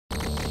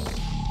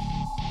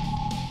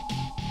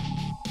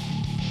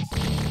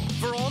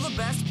the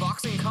best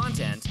boxing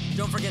content,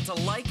 don't forget to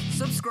like,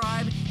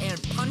 subscribe,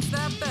 and punch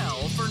that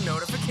bell for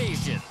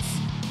notifications.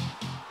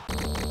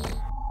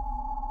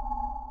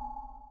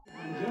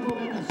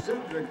 Gentlemen,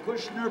 Cedric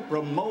Kushner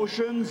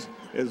Promotions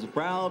is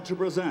proud to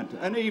present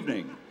an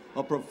evening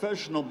of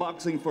professional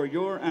boxing for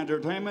your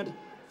entertainment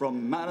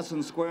from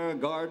Madison Square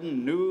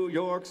Garden, New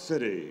York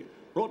City.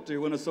 Brought to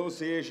you in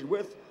association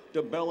with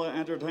DiBella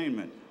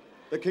Entertainment,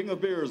 the king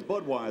of beers,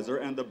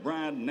 Budweiser, and the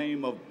brand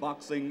name of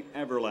boxing,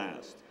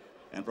 Everlast.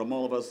 And from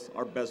all of us,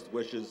 our best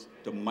wishes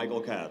to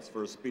Michael Katz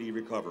for a speedy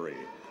recovery.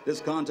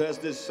 This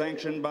contest is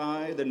sanctioned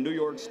by the New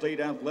York State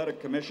Athletic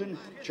Commission,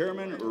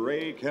 Chairman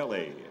Ray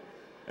Kelly.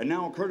 And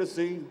now,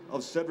 courtesy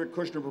of Cedric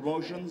Kushner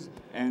Promotions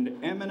and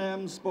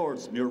M&M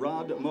Sports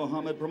Murad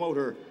Mohammed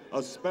Promoter,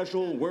 a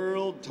special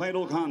world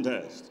title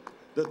contest.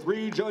 The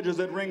three judges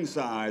at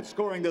ringside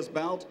scoring this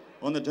bout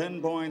on the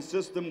 10-point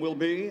system will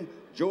be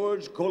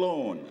George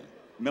Colon,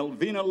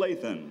 Melvina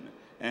Lathan,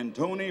 and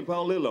Tony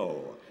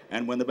Paolillo.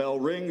 And when the bell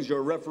rings,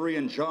 your referee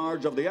in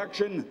charge of the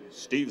action,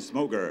 Steve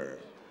Smoker.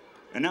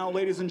 And now,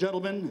 ladies and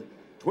gentlemen,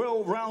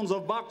 12 rounds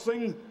of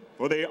boxing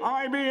for the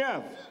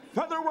IBF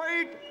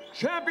Featherweight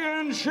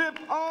Championship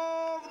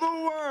of the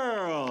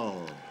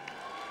World.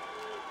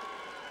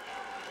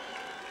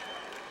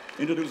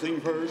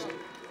 Introducing first,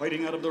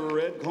 fighting out of the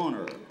red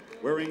corner,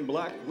 wearing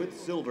black with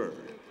silver.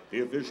 He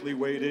officially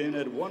weighed in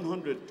at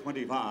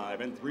 125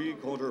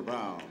 3/4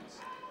 pounds.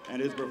 And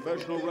his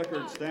professional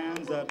record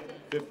stands at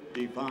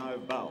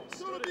 55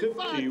 bouts,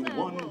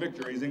 51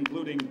 victories,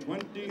 including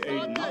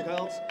 28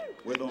 knockouts,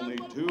 with only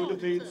 2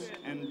 defeats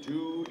and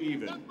 2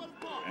 even.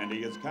 And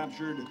he has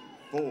captured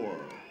 4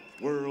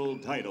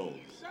 world titles.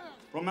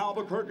 From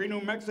Albuquerque, New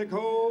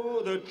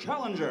Mexico, the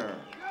challenger,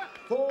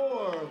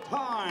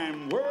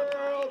 4-time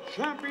world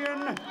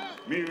champion,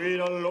 Mi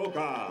Vida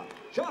Loca,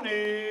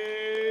 Johnny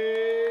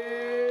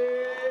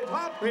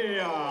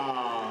Tapia.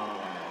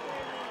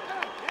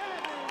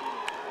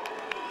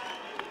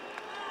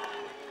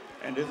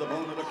 And his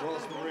opponent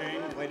across the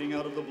ring, fighting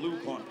out of the blue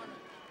corner,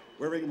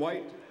 wearing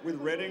white with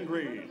red and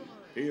green.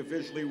 He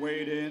officially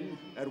weighed in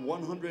at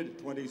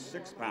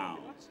 126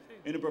 pounds.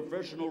 In a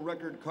professional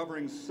record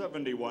covering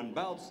 71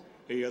 bouts,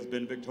 he has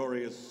been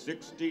victorious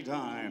 60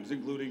 times,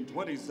 including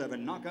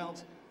 27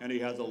 knockouts, and he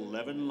has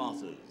 11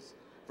 losses.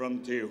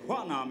 From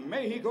Tijuana,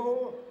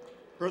 Mexico,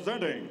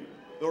 presenting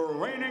the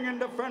reigning and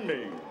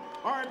defending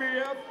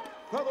IBF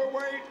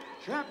Featherweight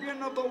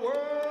Champion of the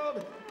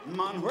World,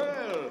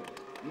 Manuel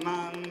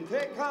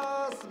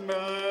Mantecas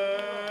Medina.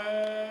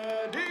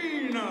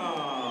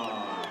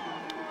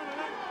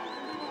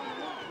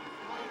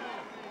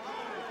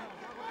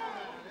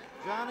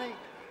 Johnny,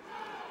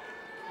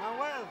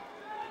 Manuel,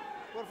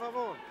 por favor.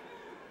 All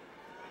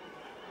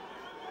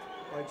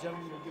right,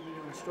 gentlemen, we'll give you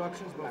your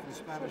instructions, both in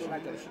Spanish and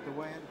English. The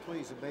way in,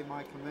 please obey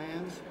my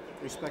commands,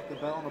 respect the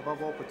bell, and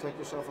above all, protect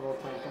yourself at all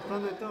times.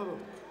 Comprende todo?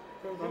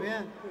 ¿Está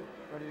bien?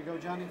 Ready to go,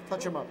 Johnny?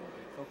 Touch him up.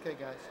 Okay,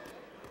 guys.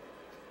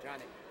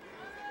 Johnny.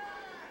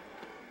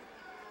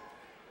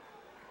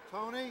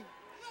 Tony.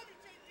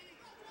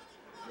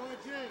 Go,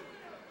 Jay.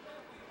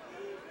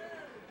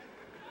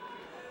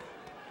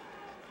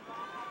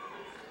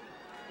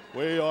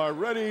 We are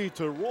ready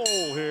to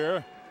roll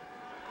here.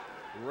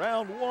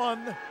 Round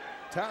 1,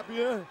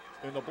 Tapia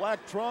in the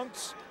black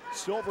trunks,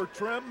 silver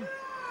trim,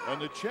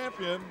 and the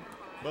champion,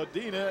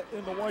 Medina,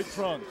 in the white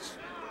trunks.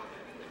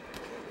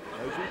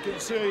 As you can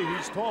see,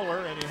 he's taller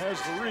and he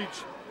has the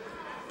reach.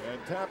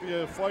 And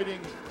Tapia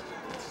fighting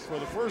for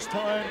the first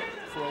time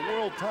for a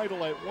world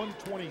title at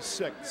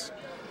 126.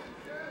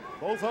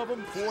 Both of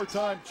them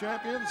 4-time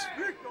champions.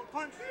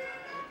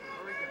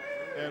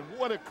 And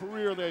what a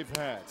career they've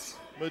had.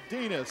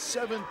 Medina,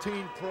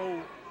 17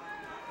 pro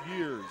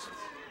years.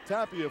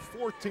 Tapia,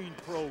 14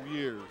 pro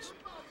years.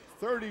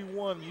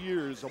 31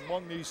 years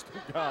among these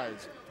two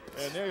guys,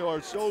 and they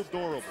are so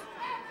durable.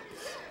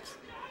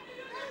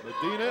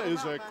 Medina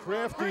is a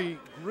crafty,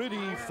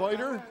 gritty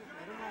fighter,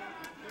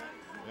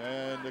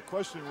 and the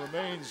question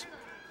remains,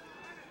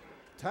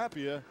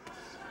 Tapia,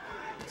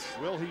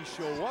 will he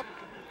show up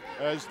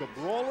as the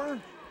brawler,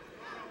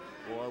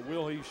 or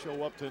will he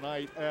show up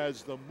tonight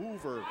as the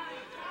mover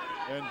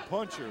and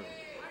puncher?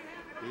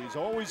 He's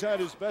always had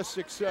his best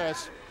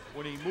success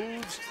when he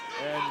moves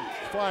and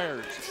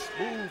fires,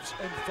 moves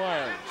and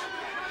fires.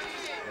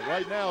 But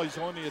right now, he's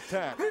on the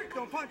attack.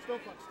 Don't punch,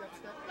 don't punch. Step,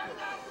 step.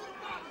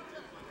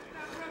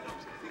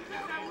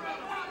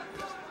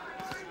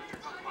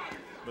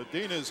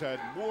 Medina's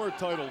had more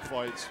title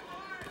fights.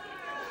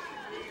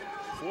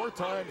 4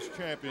 times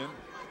champion.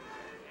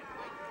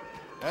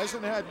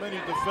 Hasn't had many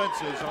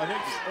defenses. I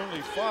think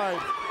only 5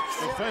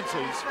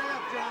 defenses.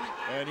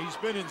 And he's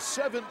been in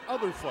 7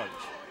 other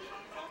fights.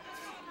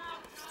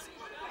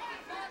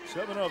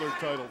 7 other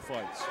title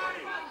fights.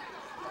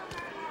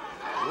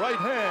 Right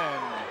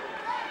hand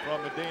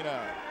from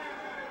Medina.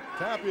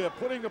 Tapia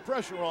putting the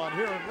pressure on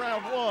here in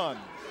round 1.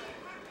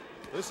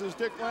 This is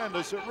Dick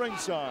Landis at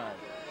ringside.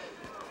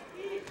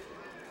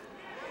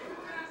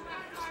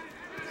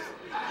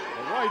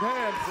 The right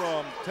hand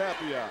from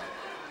Tapia.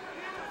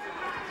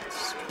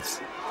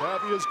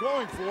 Tapia's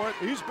going for it.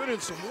 He's been in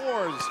some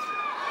wars.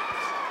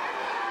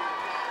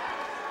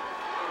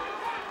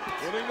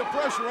 Putting the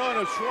pressure on,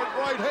 a short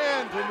right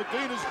hand to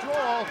Medina's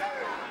jaw.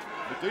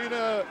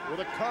 Medina with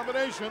a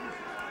combination.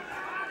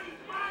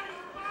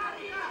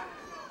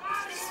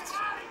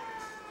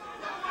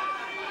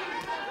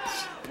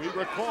 We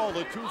recall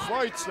the 2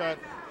 fights that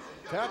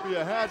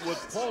Tapia had with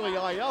Paulie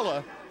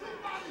Ayala.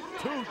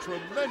 2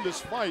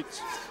 tremendous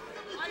fights.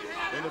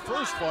 In the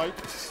first fight,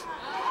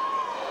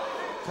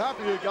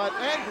 Tapia got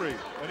angry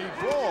and he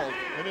brawled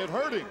and it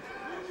hurt him.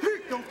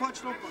 Don't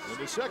punch, don't punch. In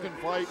the second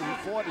fight,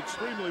 he fought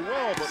extremely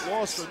well but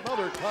lost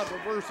another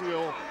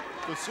controversial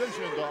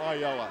decision to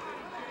Ayala.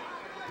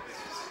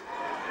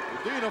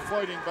 Medina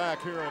fighting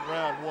back here in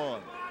round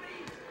 1.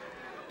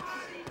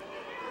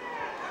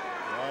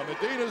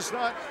 Medina's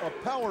not a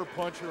power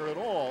puncher at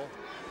all,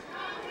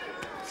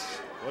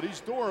 but he's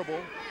durable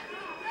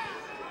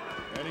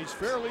and he's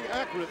fairly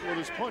accurate with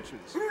his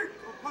punches.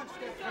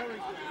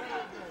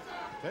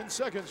 10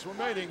 seconds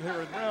remaining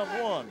here in round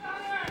 1.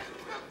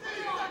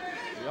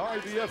 The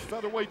IBF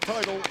Featherweight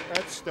title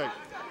at stake.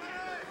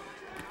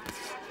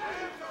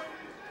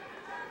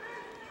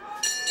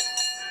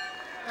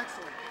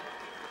 Excellent.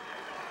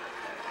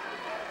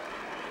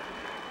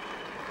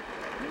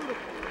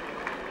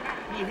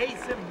 He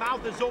hates it.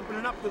 Mouth is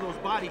opening up to those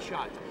body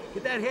shots.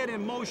 Get that head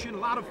in motion, a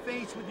lot of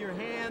feints with your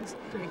hands,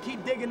 and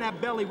keep digging that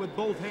belly with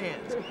both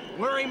hands.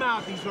 Wear him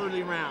out these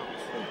early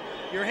rounds.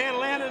 Your hand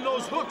landing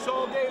those hooks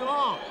all day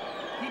long.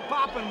 Keep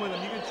popping with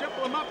them. You can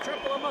triple them up,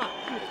 triple them up.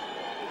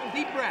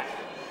 Deep breath.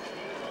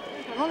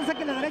 No le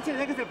saques la derecha y le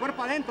dejes el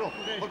cuerpo adentro,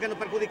 porque nos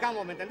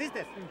perjudicamos, ¿me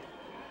entendiste?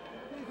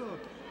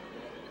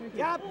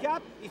 Jab,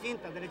 jab y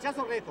finta,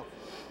 derechazo recto.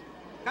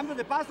 Cambios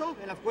de paso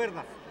en las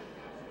cuerdas.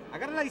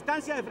 Agarra la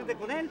distancia de frente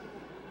con él,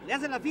 le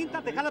haces la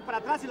finta, te jalas para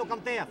atrás y lo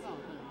camteas.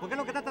 Porque es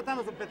lo que está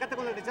tratando, supercate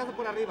con el derechazo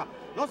por arriba.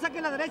 No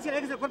saques la derecha y le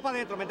dejes el cuerpo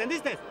adentro, ¿me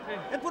entendiste?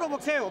 Es puro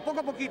boxeo, poco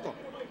a poquito.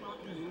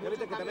 Ya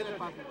viste que también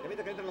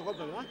que entran los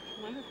golpes, ¿verdad?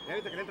 Ya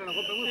viste que entran los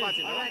golpes, muy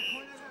fácil, ¿verdad?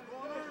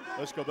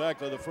 Let's go back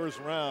to the first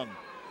round.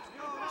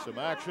 Some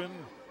action.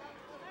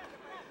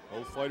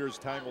 Both fighters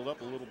tangled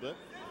up a little bit.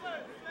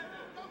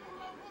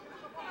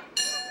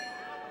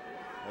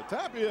 Well,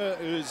 Tapia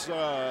is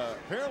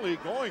apparently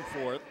going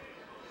for it.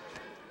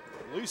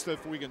 At least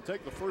if we can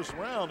take the first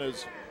round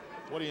as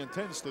what he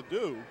intends to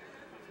do.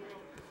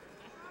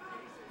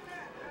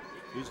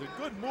 He's a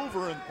good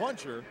mover and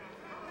puncher.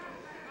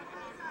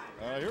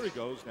 Here he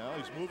goes now.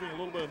 He's moving a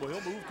little bit. Well,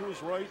 he'll move to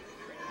his right,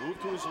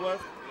 move to his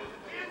left.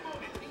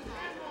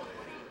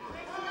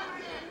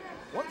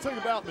 One thing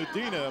about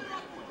Medina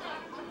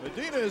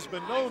has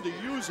been known to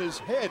use his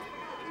head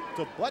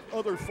to butt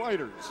other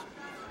fighters.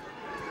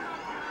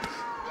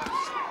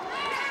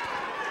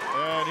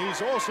 And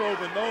he's also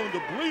been known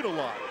to bleed a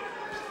lot.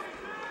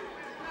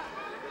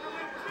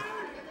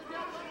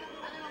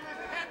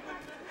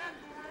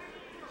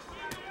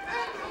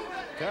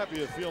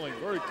 Tapia feeling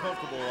very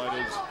comfortable at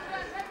his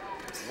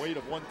weight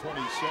of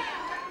 126.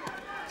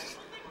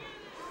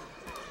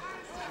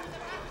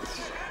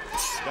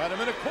 Got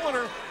him in a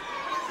corner.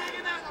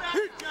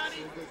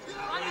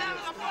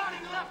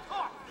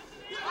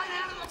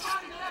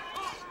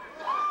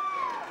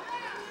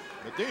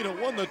 Medina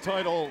won the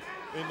title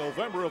in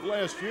November of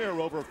last year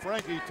over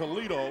Frankie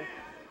Toledo,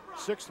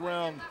 6th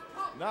round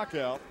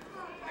knockout.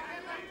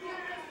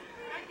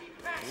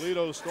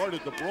 Toledo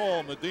started the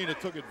brawl. Medina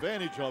took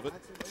advantage of it.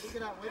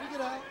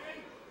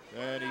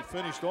 And he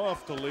finished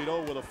off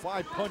Toledo with a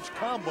 5-punch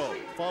combo,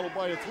 followed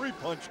by a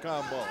 3-punch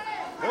combo.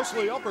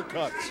 Mostly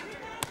uppercuts.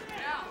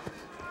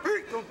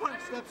 Don't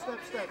punch, step, step,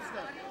 step,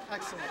 step.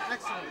 Excellent,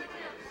 excellent.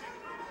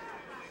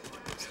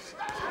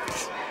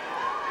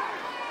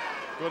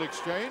 Good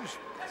exchange.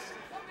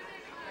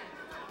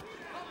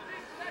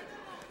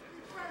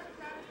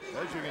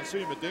 As you can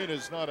see,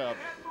 Medina's not a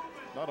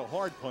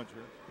hard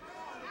puncher.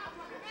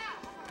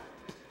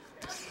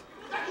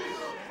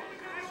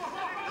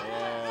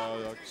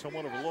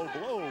 Somewhat of a low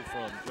blow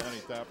from Johnny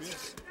Tapia.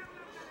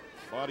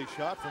 Body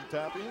shot from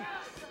Tapia.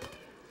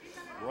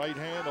 Right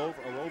hand,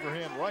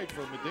 overhand right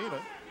from Medina.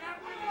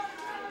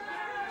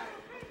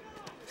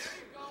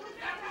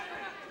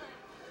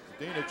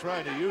 Medina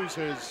trying to use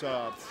his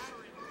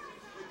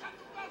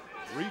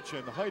reach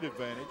and height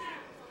advantage.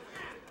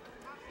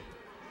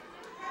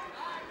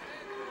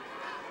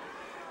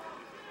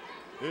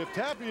 If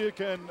Tapia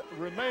can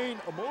remain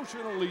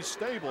emotionally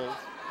stable,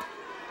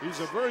 he's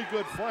a very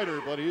good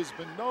fighter, but he has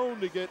been known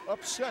to get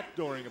upset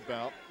during a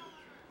bout.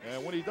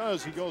 And when he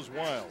does, he goes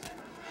wild.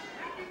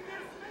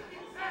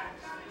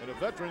 And a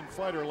veteran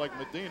fighter like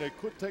Medina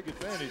could take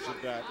advantage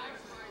of that.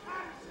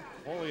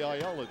 Paulie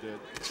Ayala did.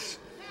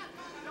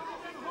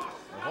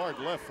 A hard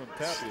left from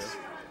Tapia.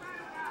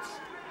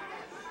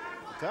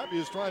 Tapia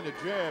is trying to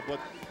jab, but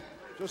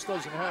just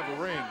doesn't have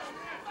the range.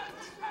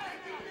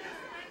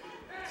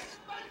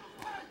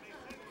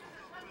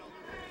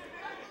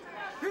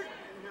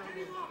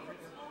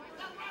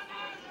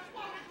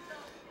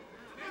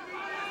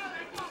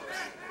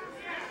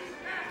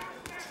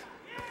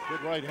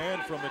 Good right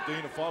hand from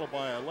Medina, followed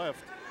by a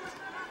left.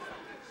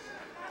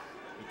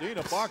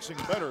 Medina boxing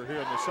better here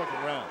in the second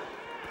round.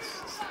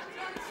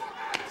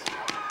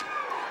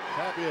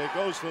 Tapia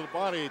goes to the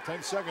body.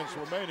 10 seconds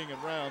remaining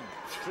in round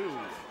 2.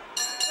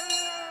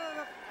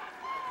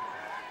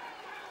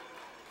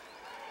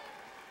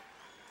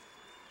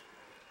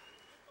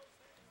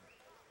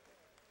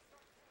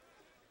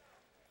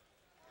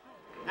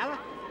 Nada.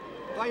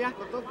 Vaya,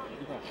 doctor.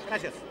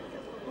 Gracias.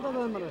 No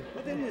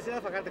tienes necesidad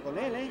de fajarte con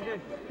él,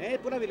 ¿eh?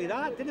 Pura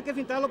habilidad. Tienes que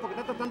fintarlo porque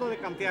está tratando de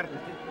cantearte.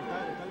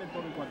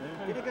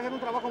 Tienes que hacer un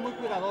trabajo muy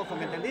cuidadoso,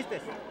 ¿me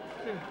entendiste?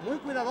 Muy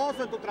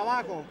cuidadoso en tu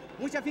trabajo.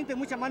 Mucha finta y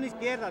mucha mano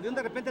izquierda. De un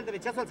de repente el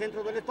derechazo al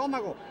centro del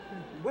estómago.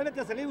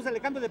 Vuélvete a salir, usa el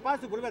cambio de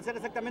paso y vuelve a hacer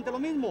exactamente lo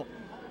mismo.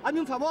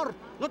 Hazme un favor.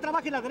 No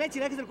trabajes la derecha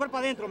y dejes el cuerpo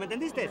adentro, ¿me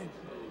entendiste?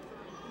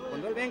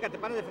 Cuando él venga, te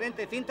pares de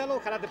frente, fíntalo,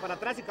 jálate para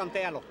atrás y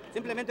cantéalo.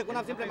 Simplemente con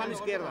una simple mano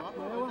izquierda.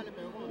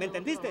 ¿Me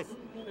entendiste?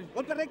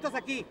 Golpes rectos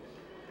aquí.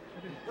 No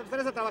te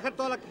esperes a trabajar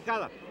toda la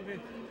quijada.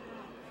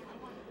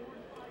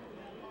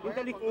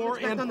 4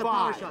 and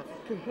 5.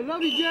 I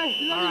love you,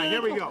 Jay. All right,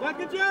 here we go. Look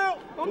at you.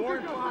 4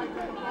 and 5.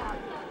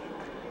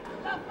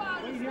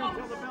 Wait here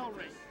until the bell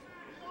rings.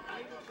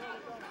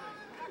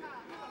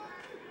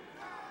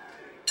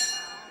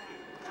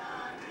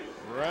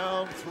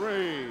 Round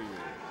 3.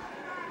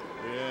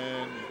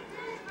 And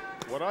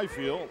what I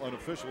feel,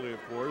 unofficially, of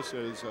course,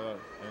 is an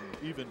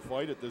even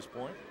fight at this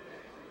point.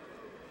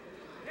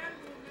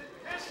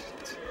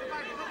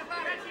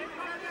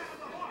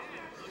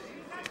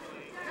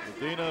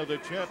 Medina, the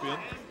champion.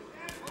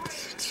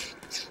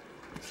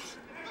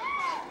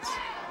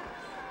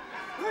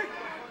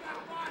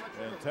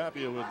 And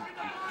Tapia would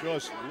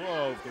just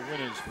love to win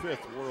his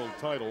 5th world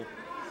title.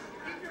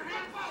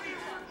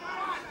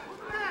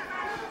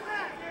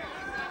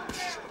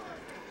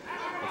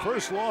 The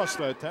first loss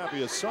that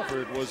Tapia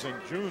suffered was in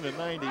June of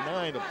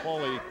 '99 to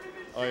Paulie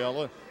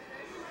Ayala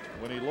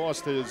when he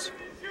lost his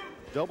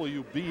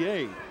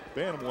WBA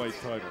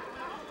bantamweight title.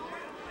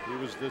 It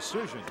was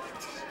decision.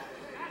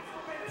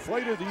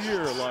 Fight of the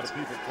year, a lot of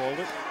people called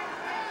it.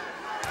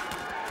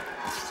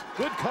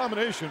 Good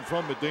combination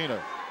from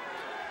Medina.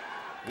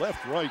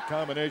 Left-right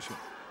combination.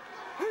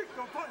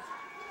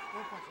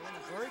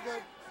 Very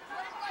good.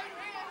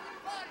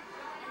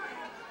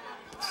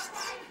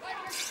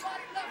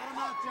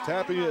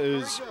 Tapia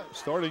is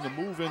starting to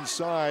move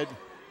inside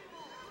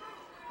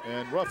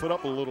and rough it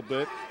up a little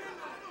bit.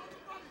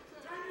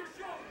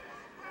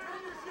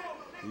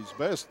 He's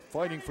best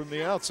fighting from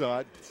the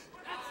outside.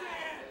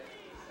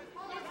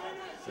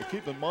 But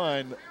keep in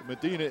mind,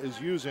 Medina is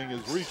using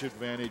his reach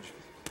advantage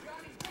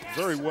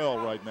very well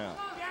right now.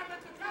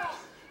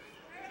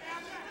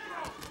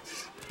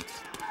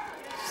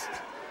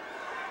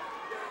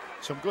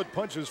 Some good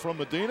punches from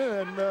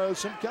Medina and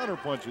some counter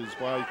punches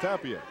by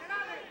Tapia.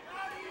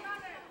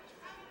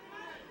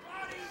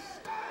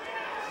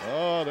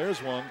 Oh,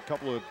 there's one. A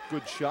couple of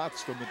good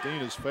shots to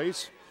Medina's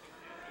face.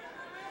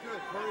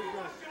 Good, very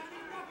good.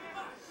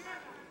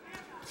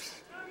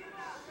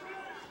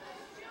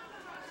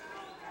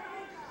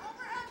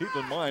 Keep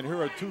in mind,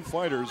 here are 2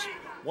 fighters.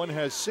 One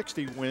has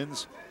 60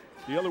 wins.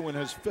 The other one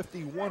has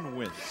 51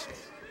 wins.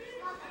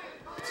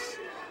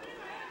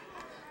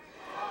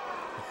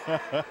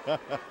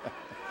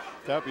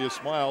 Tapia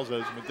smiles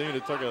as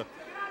Medina took a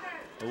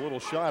little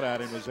shot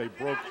at him as they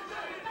broke.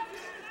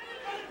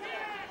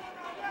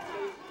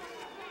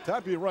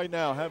 Tapia right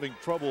now having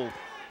trouble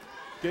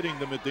getting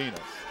to Medina.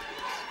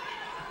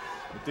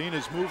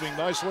 Medina's moving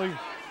nicely,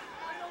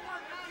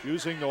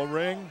 using the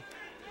ring,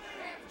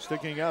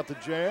 sticking out the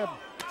jab.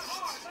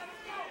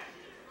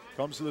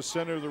 Comes to the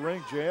center of the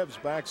ring, jabs,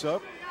 backs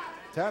up.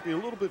 Tapia a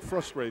little bit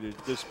frustrated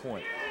at this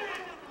point.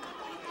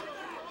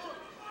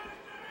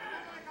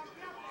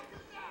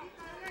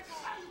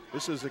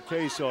 This is a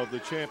case of the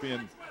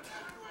champion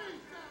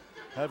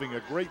having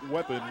a great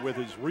weapon with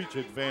his reach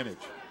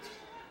advantage.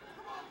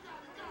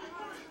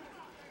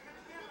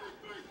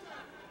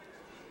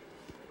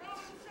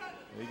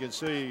 You can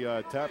see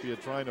Tapia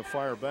trying to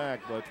fire back,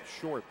 but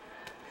short.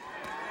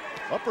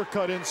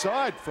 Uppercut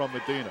inside from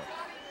Medina.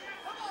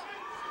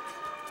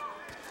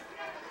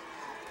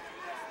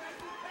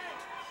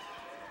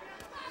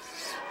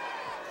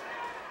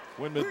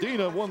 When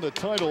Medina won the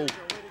title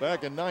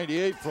back in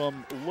 '98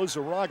 from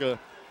Lizarraga,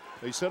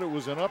 they said it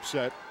was an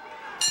upset,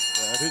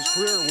 and his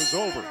career was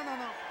over.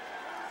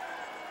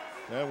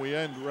 And we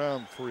end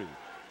round 3. Very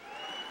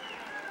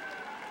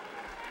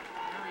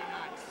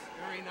nice,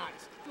 very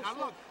nice. Now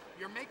look,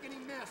 you're making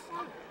him miss.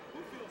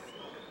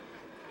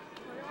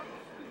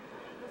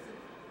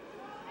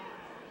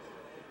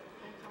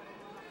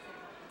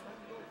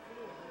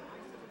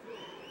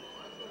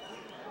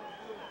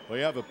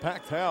 We have a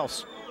packed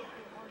house.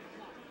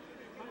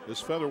 This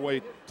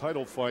featherweight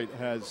title fight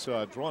has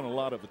drawn a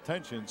lot of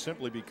attention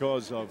simply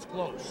because of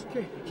close.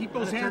 Okay. Keep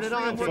those hands free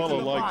a fellow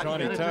like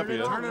Johnny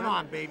Tapia. Turn it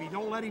on, baby.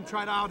 Don't let him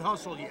try to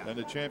out-hustle you. And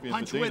the champion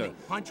Punch Medina. with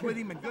him. Punch with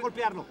him and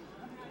Golpearlo.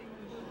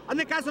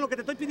 Hazme caso en lo que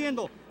te estoy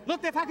pidiendo. No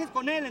te fajes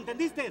con él,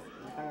 ¿entendiste?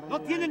 No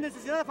tienes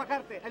necesidad de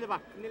fajarte. Ahí le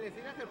va. ¿Ni le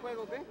sigas el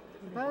juego, qué?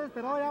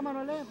 Pero ya,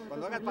 Manuel.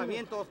 Cuando hagas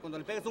pavientos, cuando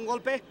le pegues un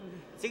golpe,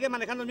 sigue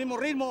manejando el mismo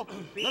ritmo.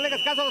 No le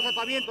hagas caso a los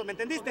aspavientos, ¿me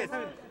entendiste?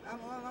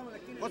 Vamos,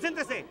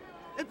 Concéntrese.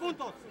 Es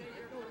puntos.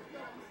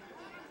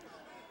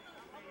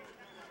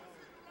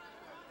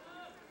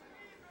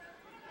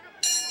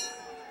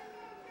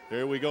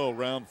 Here we go,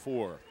 round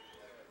 4.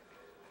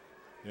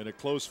 In a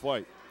close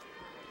fight.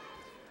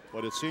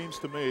 But it seems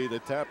to me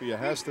that Tapia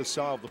has to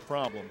solve the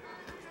problem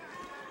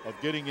of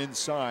getting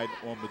inside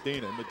on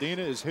Medina.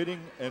 Medina is hitting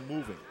and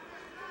moving.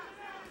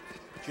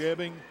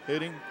 Jabbing,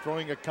 hitting,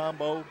 throwing a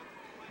combo,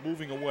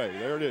 moving away.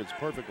 There it is,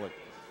 perfectly.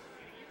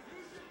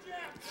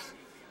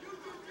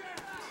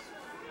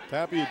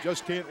 Tapia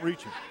just can't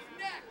reach him.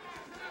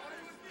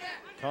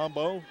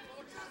 Combo,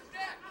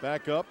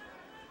 back up.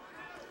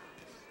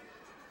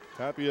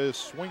 Tapia is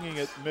swinging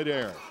it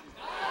midair.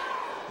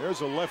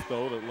 There's a left,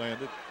 though, that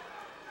landed.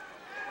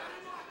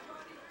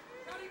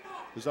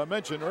 As I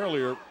mentioned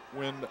earlier,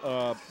 when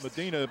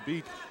Medina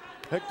beat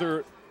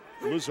Hector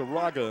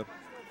Lizarraga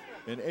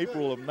in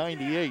April of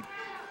 '98,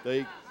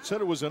 they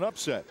said it was an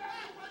upset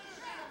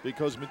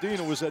because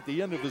Medina was at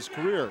the end of his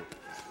career.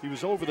 He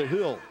was over the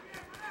hill,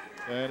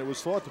 and it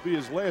was thought to be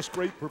his last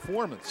great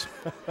performance.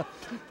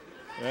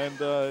 And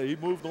he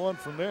moved on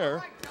from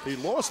there. He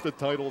lost the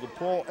title to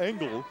Paul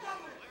Engel,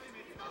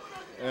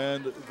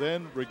 and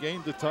then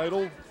regained the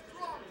title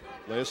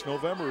last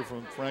November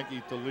from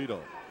Frankie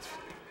Toledo.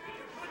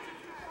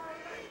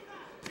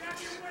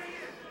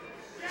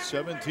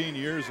 17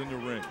 years in the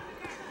ring.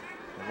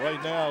 And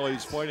right now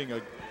he's fighting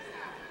a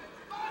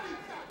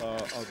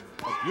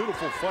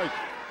beautiful fight.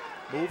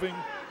 Moving,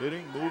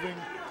 hitting, moving.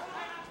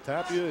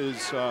 Tapia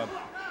is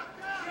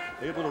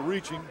able to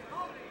reach him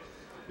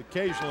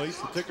occasionally,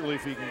 particularly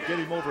if he can get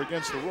him over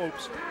against the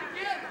ropes.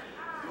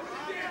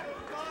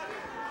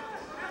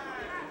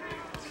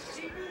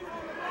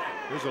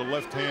 There's a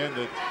left hand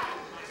that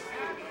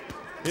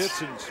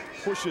hits and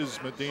pushes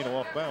Medina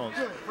off balance.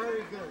 Good,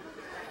 very good.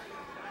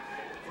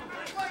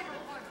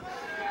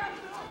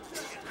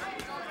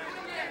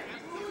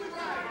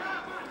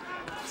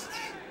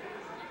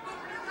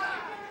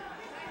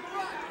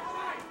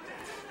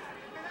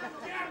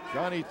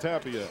 Johnny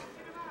Tapia,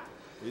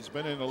 he's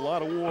been in a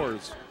lot of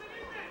wars.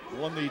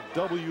 Won the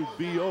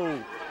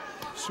WBO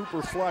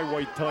Super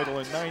Flyweight title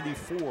in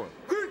 '94.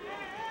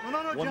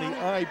 Won the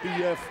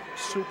IBF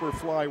Super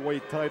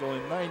Flyweight title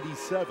in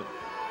 '97.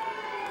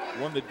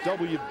 Won the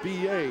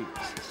WBA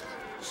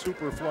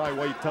Super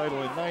Flyweight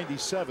title in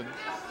 '97.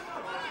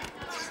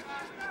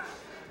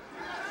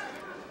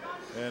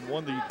 And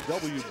won the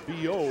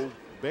WBO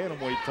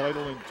Bantamweight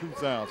title in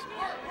 2000.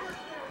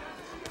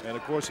 And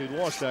of course he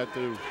lost that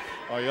to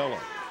Ayala,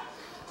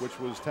 which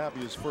was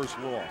Tapia's first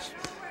loss.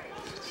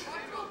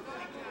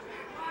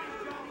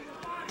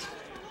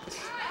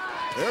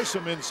 There's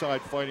some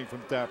inside fighting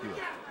from Tapia.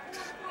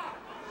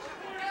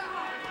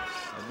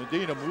 And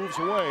Medina moves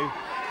away.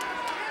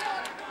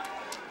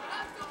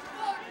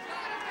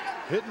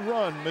 Hit and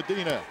run,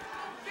 Medina.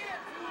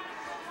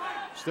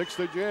 Sticks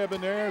the jab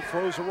in there,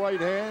 throws a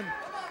right hand.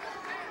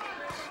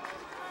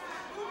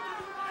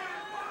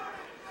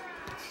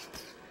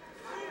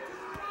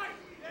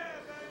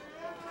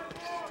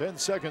 Ten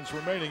seconds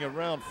remaining in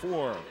round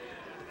 4.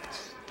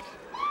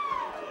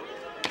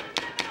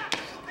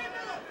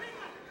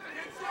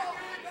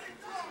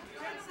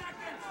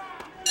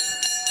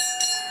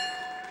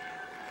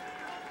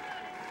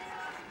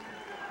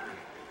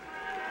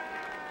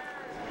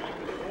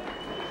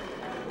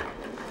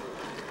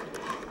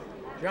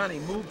 Johnny,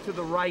 move to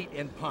the right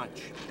and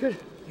punch. Good.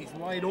 He's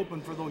wide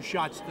open for those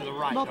shots to the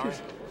right. Not All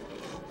right?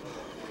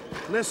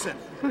 Listen,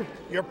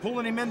 you're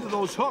pulling him into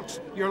those hooks.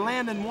 You're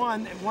landing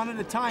one at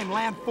a time.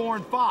 Land 4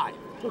 and 5.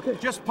 Okay.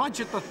 Just punch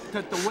at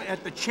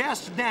the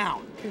chest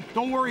down.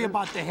 Don't worry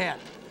about the head.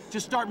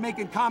 Just start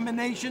making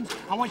combinations.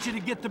 I want you to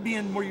get to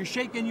being where you're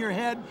shaking your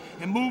head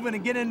and moving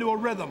and get into a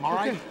rhythm, all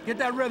right? Get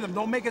that rhythm.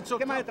 Don't make it so...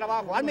 Esquema de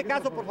trabajo. Hazme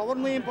caso, por favor,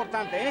 muy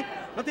importante, ¿eh?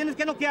 No tienes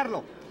que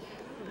noquearlo.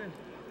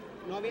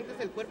 No avientes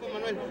el cuerpo,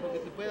 Manuel, porque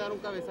te puede dar un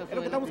cabezazo. Es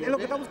lo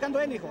que está buscando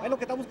él, hijo. Es lo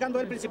que está buscando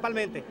él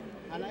principalmente.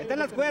 Está en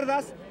las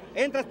cuerdas,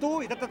 entras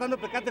tú y estás tratando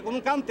de pegarte con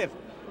un counter.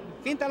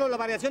 Fíntalo, la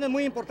variación es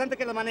muy importante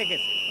que la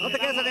manejes. No te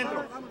quedes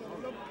adentro.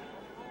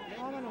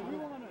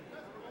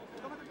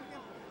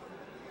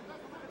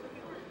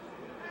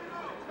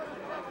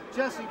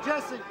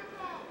 Jesse.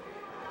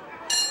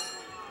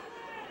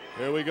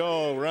 Here we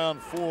go,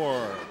 round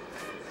 4.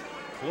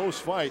 Close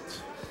fight.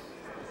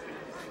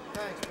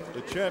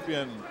 The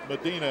champion,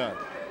 Medina,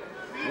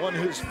 won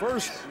his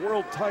first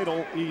world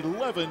title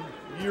 11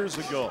 years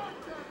ago.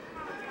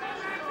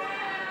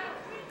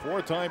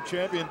 4-time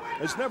champion,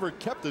 has never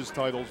kept his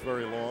titles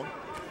very long.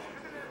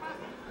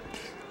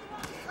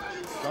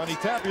 Johnny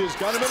Tapia's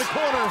got him in the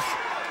corner.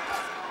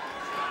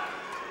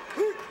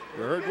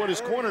 You heard what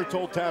his corner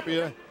told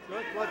Tapia.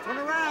 Turn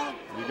around.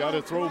 You got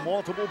to throw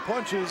multiple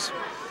punches.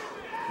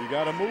 You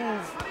got to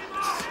move.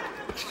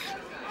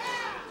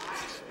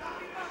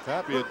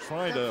 Tapia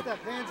trying to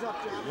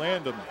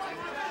land him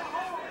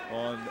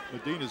on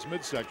Medina's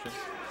midsection.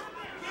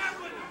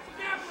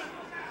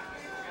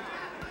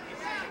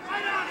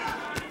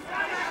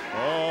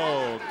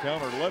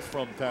 Counter left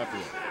from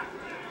Tapia.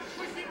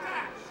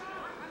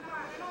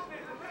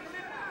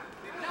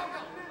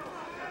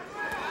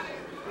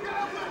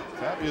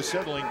 Tapia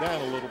settling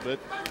down a little bit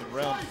in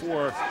round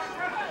 4.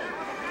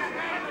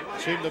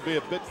 Seemed to be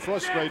a bit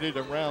frustrated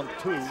in round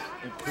 2,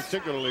 and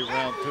particularly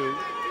round 2.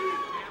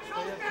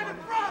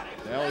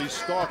 Now he's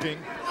stalking.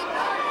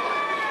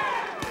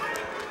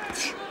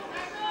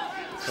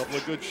 A couple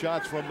of good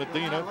shots from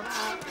Medina.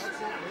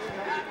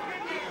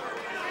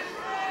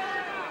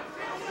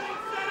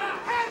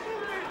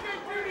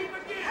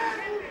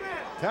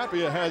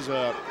 Tapia has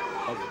a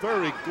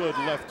very good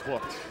left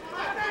hook.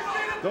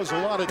 Does a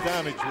lot of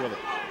damage with it.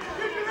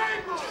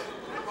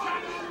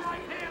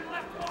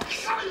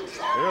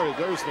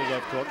 There's the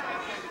left hook.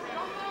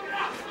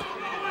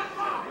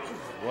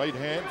 Right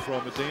hand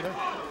from Medina.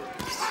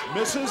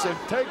 Misses and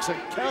takes a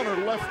counter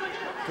left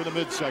to the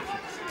midsection.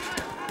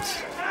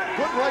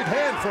 Good right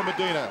hand from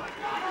Medina.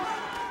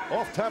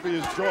 Off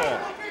Tapia's jaw.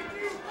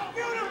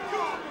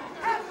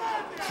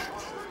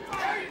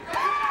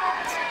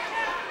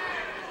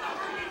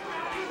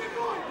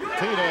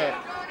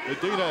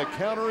 Medina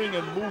countering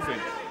and moving.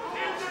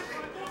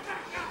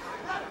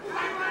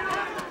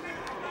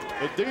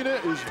 Medina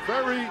is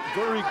very,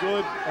 very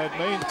good at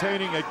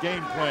maintaining a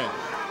game plan.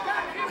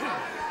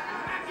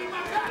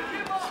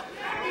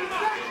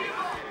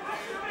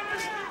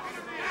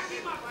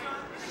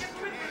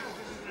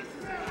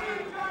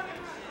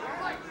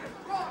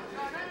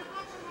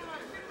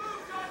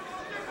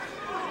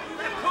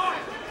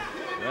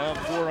 Round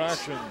 4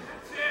 action.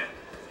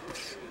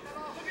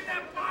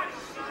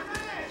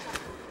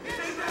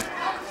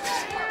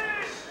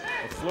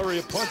 A flurry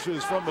of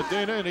punches from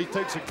Medina, and he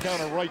takes a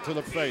counter right to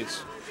the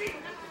face.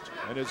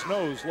 And his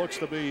nose looks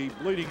to be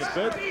bleeding a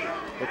bit,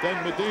 but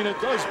then Medina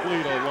does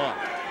bleed a lot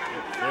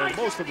in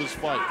most of his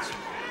fights.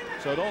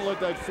 So don't let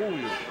that fool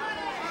you.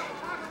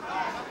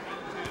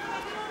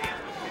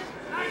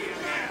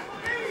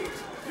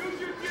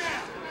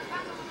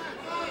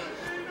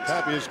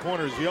 Tapia's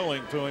corner is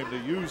yelling to him to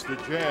use the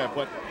jab,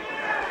 but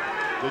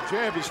the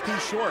jab is too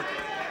short.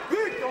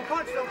 Don't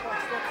punch, don't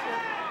punch.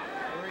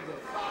 Very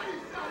good.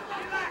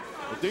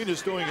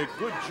 Medina's doing a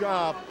good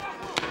job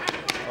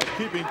of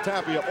keeping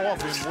Tapia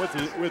off him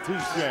with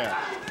his jab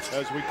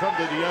as we come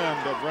to the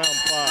end of round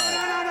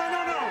 5.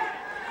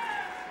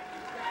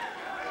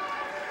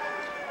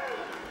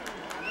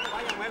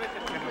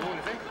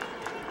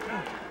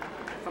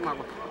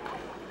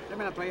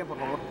 Dame la toalla, por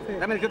favor.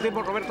 Dame el Q-tip,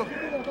 Roberto.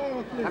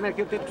 Dame el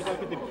Q-tip.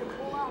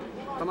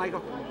 Toma,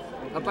 hijo.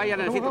 La toalla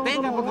la necesito.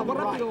 Tenga, por favor,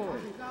 rápido.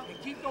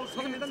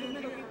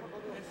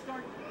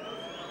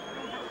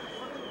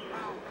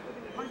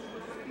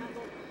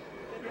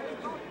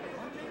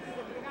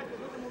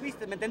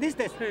 ¿Me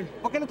entendiste? Sí.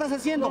 ¿Por qué lo estás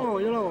haciendo? No,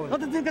 yo lo hago. No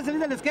te tienes que salir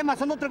del esquema,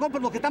 son 3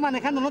 golpes los que estás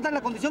manejando, no traes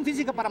la condición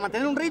física para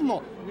mantener un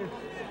ritmo.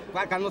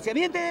 Cuando se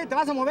aviente, te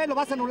vas a mover, lo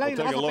vas a anular y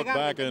lo vas a pegar. Take a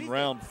look back in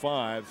round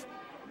 5.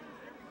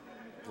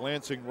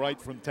 Glancing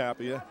right from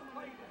Tapia.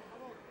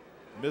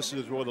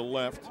 Misses with a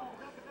left.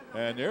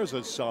 And there's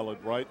a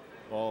solid right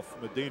off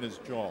Medina's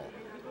jaw.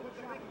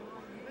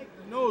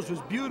 The nose was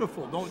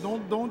beautiful. Don't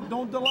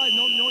delay.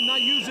 No,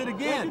 not use it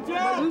again.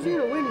 You're losing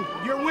or winning?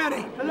 You're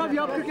winning. I love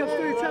you. I'll pick up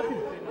straight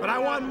champion. But I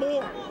want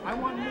more. I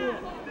want more.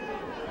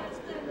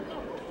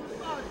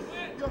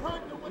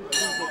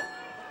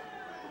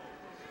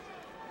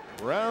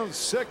 Round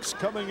 6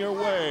 coming your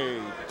way.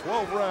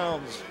 12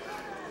 rounds.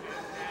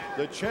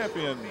 The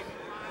champion,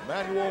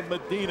 Manuel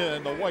Medina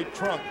in the white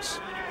trunks.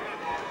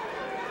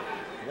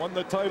 Won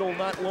the title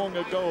not long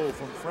ago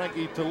from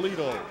Frankie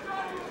Toledo.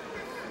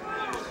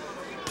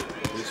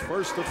 His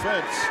first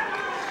defense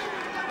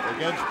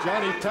against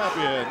Johnny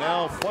Tapia,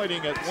 now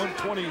fighting at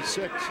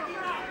 126.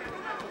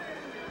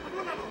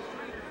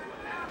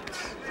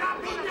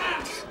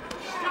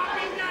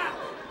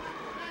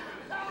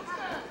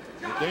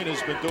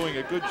 Medina's been doing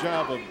a good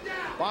job of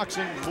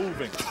boxing,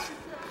 moving.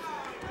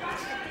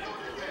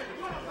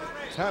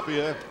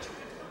 Tapia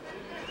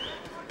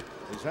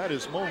has had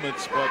his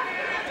moments, but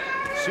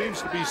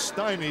seems to be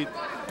stymied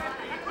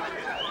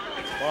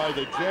by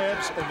the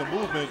jabs and the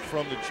movement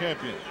from the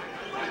champion.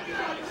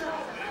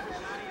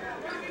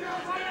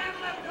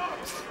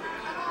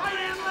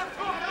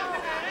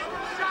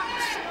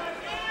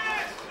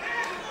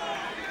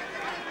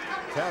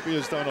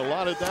 Tapia's done a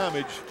lot of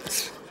damage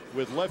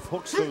with left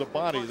hooks to the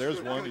body.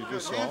 There's one you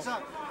just saw.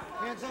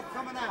 Hands up,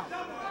 coming out.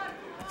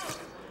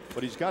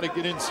 But he's got to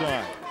get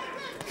inside.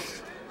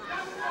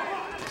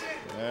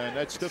 And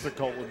that's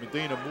difficult with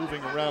Medina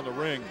moving around the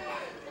ring.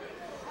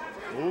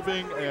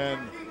 Moving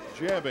and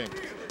jabbing.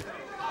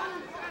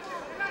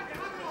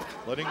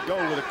 Letting go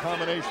with a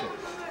combination.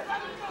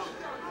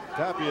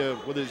 Tapia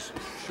with his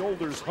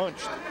shoulders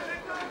hunched.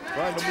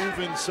 Trying to move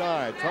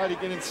inside. Try to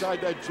get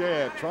inside that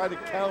jab. Try to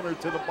counter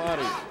to the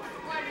body.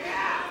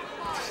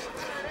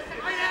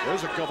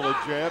 There's a couple of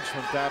jabs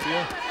from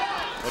Tapia.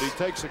 But he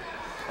takes a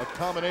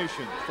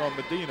combination from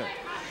Medina.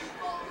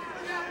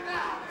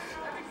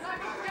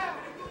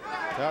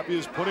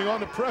 Tapia's putting on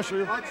the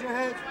pressure.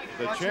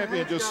 The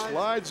champion just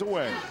slides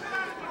away.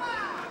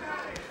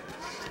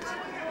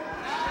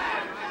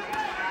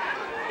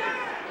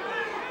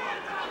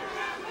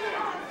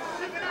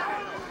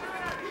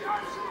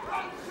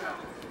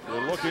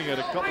 looking at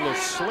a couple of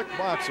slick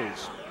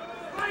boxers.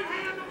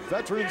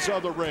 Veterans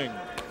of the ring.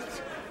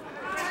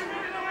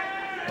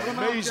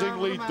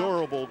 Amazingly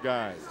durable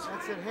guys.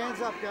 That's it. Hands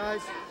up,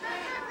 guys.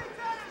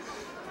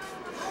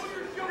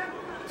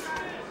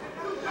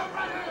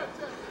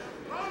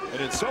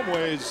 And in some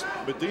ways,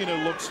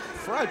 Medina looks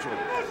fragile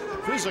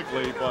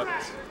physically, but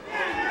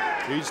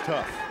he's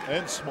tough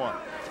and smart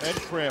and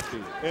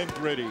crafty and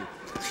gritty.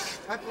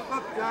 Up,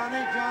 Johnny.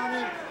 You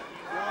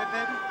all right,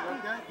 baby? You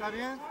okay? Está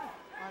bien?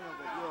 I know,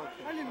 but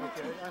you're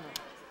okay. Okay, I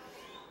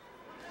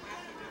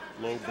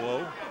know. Low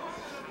blow.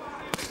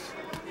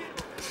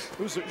 It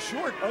was a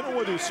short, I don't know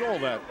whether you saw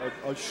that,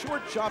 a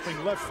short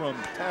chopping left from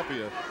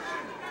Tapia.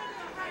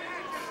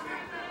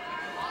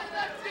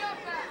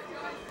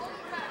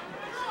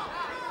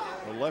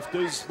 The left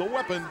is the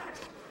weapon.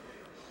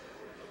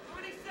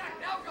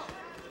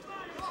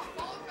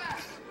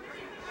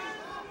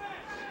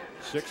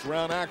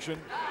 Six-round action.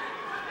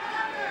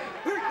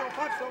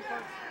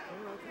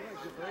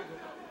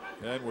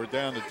 And we're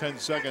down to 10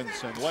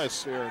 seconds and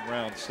less here in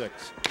round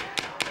 6.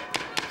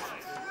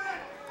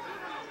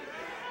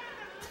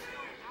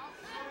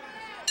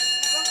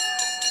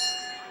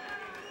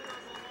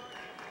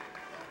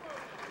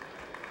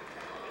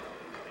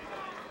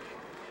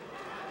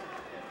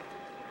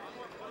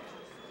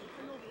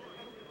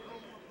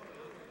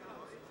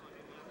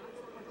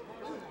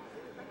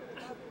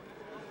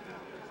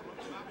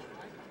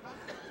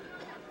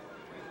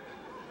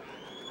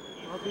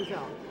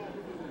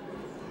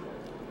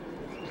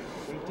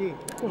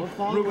 Don't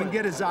follow Ruben, him.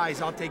 get his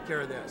eyes. I'll take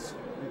care of this.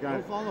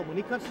 Don't follow him. When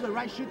he cuts to the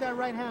right, shoot that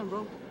right hand,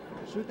 bro.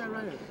 Shoot that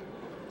right hand.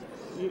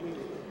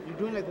 You're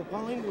doing like what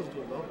Paul Ingles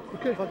do, bro.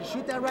 Okay. Fucking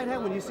shoot that right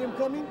hand when you see him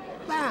coming.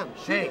 Bam!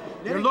 Shoot Hey, it.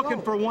 Let you're it looking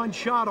go. for one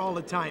shot all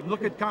the time.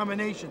 Look at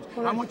combinations.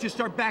 All right. I want you to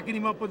start backing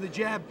him up with a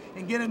jab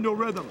and get into a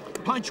rhythm.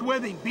 Punch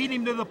with him. Beat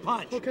him to the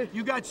punch. Okay.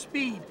 You got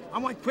speed. I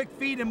want quick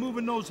feet and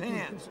moving those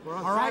hands. We're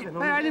on All right?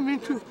 seven. Hey, I didn't mean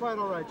to. It's quite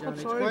all right, Johnny.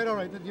 It's sorry. quite all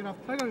right. You know,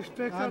 I got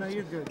respect. no,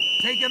 you're good.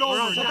 Take it over.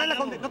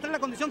 No traes la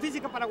condición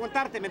física para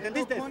aguantarte, ¿me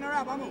entendiste?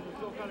 Vamos.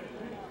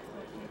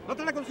 No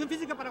traes la condición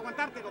física para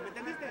aguantarte, ¿me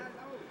entendiste?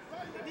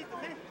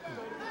 ¿Entendiste?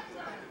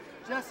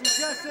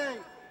 Jesse.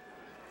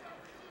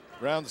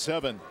 Round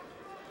 7.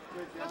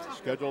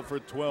 Scheduled for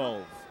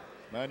 12.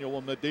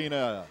 Manuel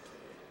Medina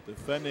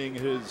defending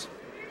his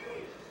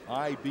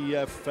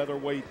IBF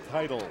Featherweight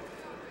title.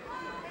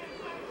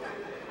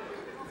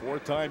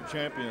 4-time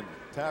champion.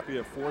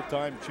 Tapia,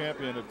 4-time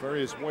champion at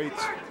various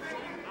weights.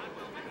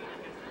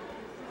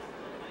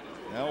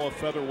 Now a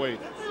featherweight.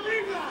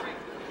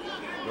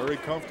 Very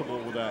comfortable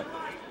with that.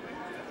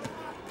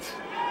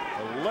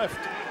 The left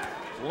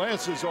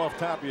lances off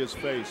Tapia's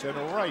face, and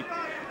the right.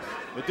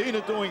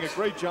 Medina doing a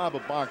great job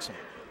of boxing.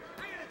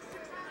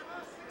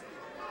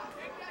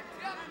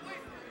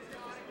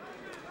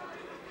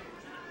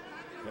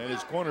 And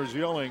his corner's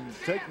yelling,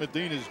 take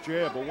Medina's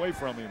jab away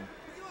from him.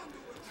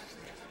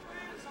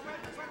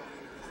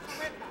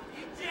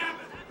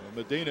 And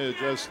Medina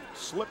just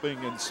slipping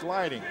and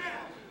sliding.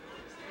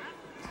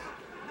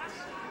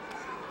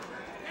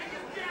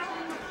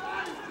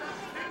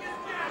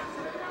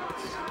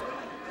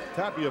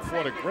 Tapia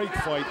fought a great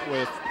fight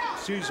with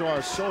Cesar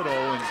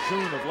Soto in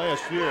June of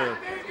last year.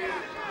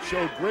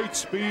 Showed great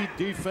speed,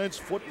 defense,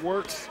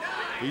 footwork.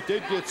 He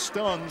did get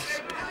stung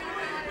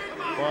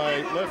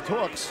by left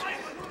hooks,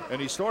 and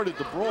he started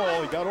to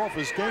brawl. He got off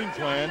his game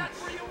plan,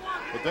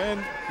 but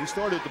then he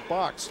started to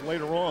box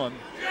later on,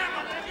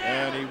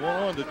 and he went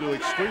on to do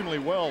extremely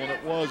well, and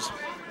it was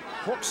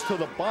hooks to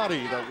the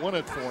body that won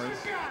it for him.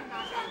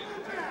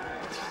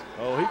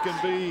 Oh, he can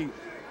be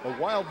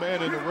a wild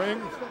man in the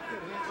ring,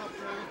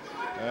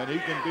 and he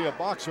can be a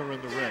boxer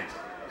in the ring.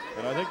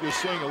 And I think you're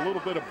seeing a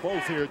little bit of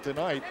both here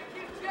tonight.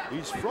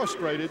 He's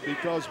frustrated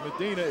because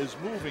Medina is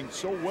moving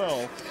so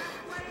well,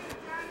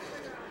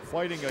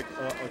 fighting a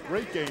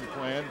great game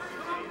plan,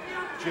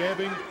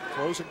 jabbing,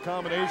 throws a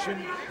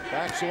combination,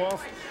 backs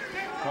off,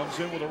 comes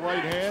in with a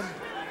right hand.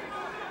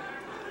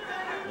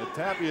 But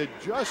Tapia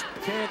just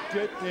can't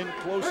get in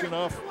close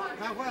enough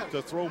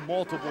to throw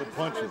multiple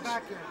punches.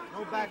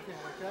 No backhand,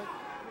 okay?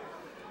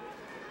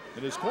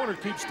 And his corner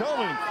keeps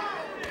telling him,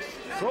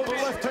 throw the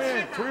left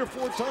hand 3 or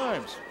 4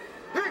 times.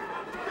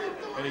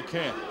 And he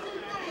can't.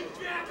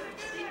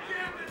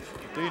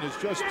 Medina's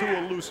just too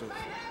elusive.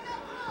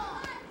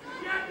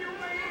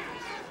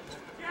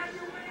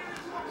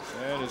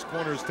 And his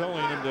corner is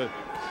telling him to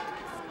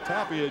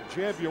Tapia,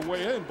 jab your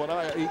way in, but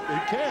he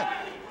can't.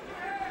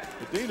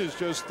 Medina's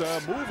just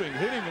moving,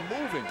 hitting and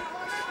moving.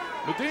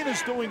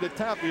 Medina's doing to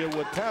Tapia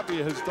what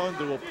Tapia has done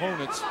to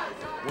opponents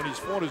when he's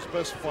fought his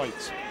best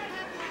fights.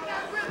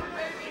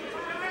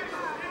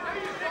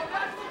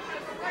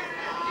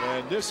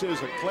 And this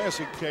is a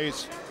classic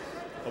case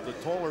of the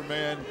taller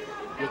man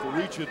with a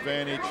reach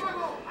advantage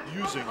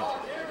using it.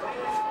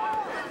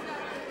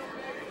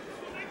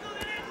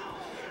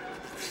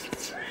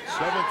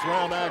 7th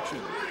round action.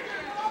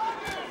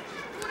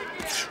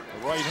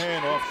 The right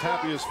hand off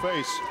Tapia's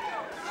face.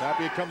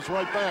 Tapia comes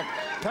right back.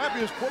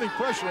 Tapia's putting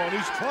pressure on.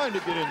 He's trying to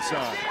get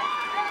inside.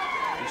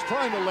 He's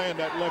trying to land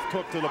that left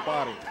hook to the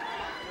body.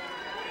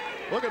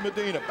 Look at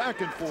Medina, back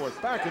and forth,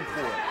 back and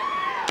forth.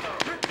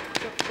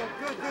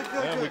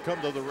 Good. And we come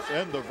to the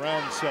end of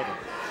round 7.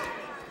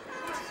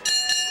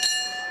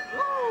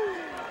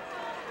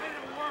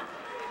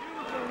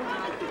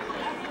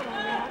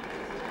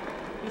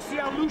 You see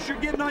how loose you're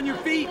getting on your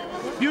feet?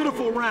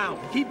 Beautiful round.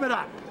 Keep it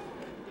up.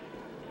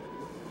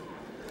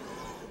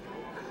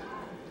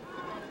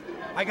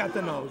 I got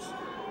the nose.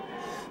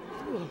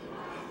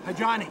 Hi,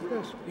 Johnny.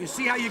 You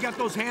see how you got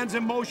those hands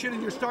in motion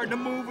and you're starting to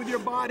move with your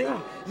body?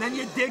 And then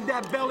you dig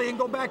that belly and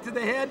go back to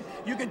the head.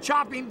 You can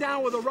chop him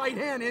down with a right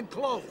hand in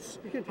close.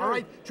 All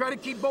right? Try to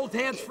keep both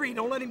hands free.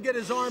 Don't let him get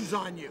his arms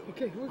on you.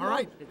 All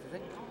right?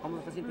 ¿Cómo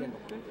lo estás sintiendo?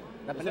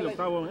 La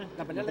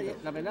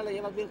pelea la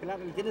llevas bien clara.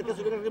 Tienes que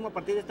subir el ritmo a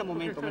partir de este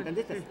momento, ¿me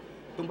entendiste?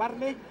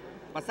 Tumbarle,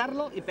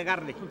 pasarlo y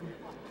pegarle.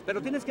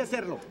 Pero tienes que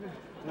hacerlo.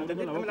 ¿Me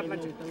entendiste? Dame la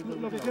plancha.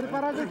 Lo que quiere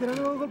parar es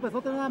tirar un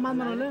golpezote nada más,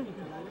 Manuel.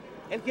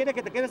 Él quiere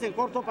que te quedes en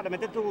corto para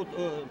meter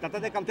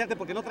tratar de campearte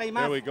porque no trae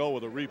más. There we go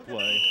with a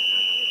replay.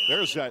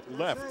 There's that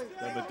left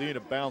that Medina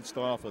bounced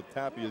off of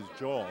Tapia's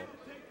jaw.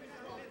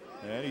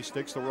 And he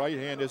sticks the right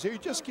hand as he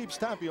just keeps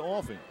Tapia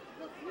off him.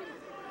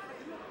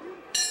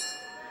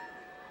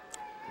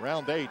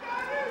 Round 8.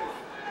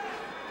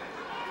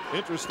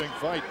 Interesting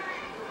fight.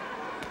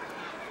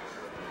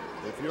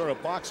 If you're a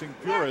boxing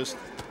purist,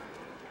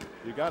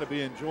 you got to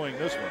be enjoying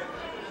this one.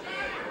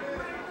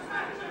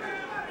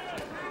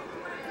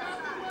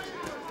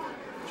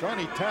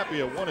 Johnny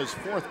Tapia won his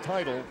 4th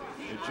title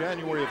in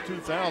January of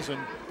 2000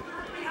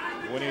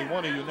 when he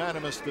won a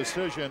unanimous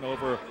decision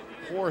over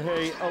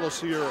Jorge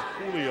Eliezer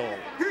Julio.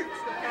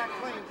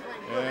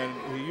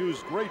 And he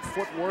used great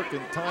footwork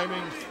and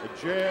timing, the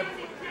jab,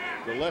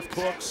 the left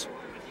hooks,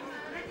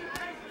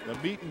 the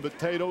meat and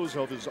potatoes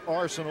of his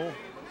arsenal.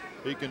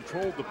 He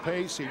controlled the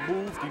pace, he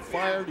moved, he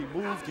fired, he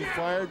moved, he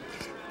fired.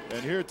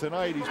 And here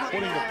tonight he's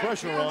putting the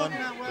pressure on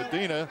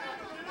Medina,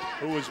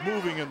 who is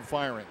moving and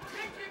firing.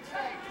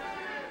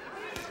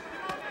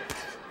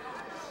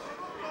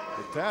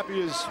 But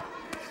Tapia's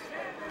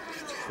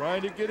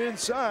trying to get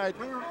inside.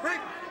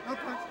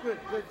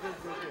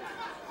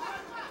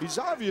 He's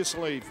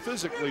obviously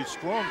physically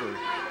stronger,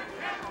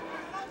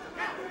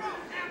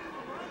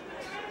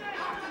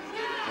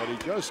 but he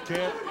just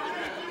can't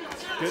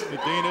get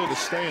Medina to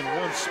stay in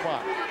one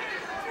spot.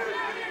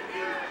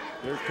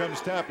 Here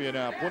comes Tapia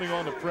now, putting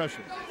on the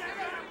pressure.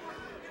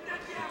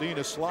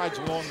 Medina slides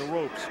along the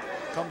ropes,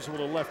 comes with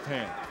a left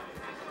hand.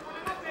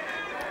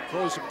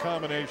 Throws a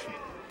combination.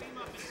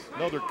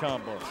 Another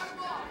combo.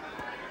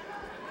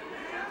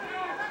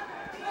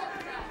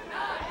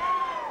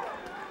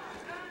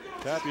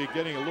 Tapia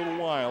getting a little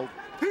wild.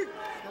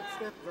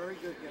 Step, very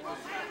good, guys.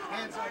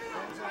 Hands up,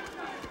 hands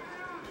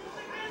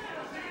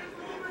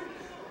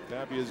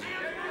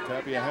up.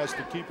 Tapia has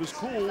to keep his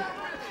cool.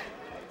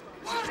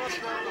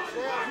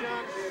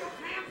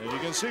 And you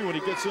can see when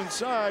he gets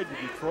inside,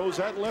 he throws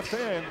that left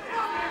hand.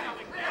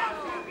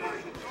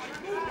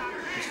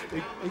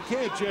 He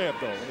can't jab,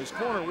 though. And his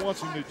corner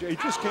wants him to jab. He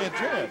just can't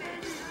jab.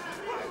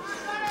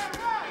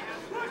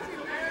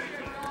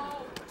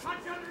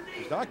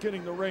 He's not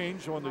getting the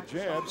range on the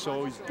jab,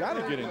 so he's got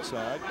to get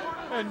inside.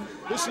 And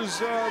this is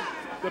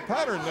the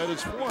pattern that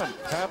is formed.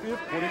 Tapia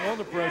putting on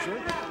the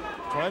pressure,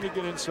 trying to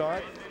get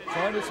inside,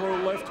 trying to throw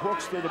left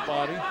hooks to the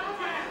body.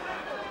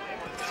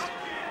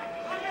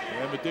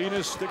 And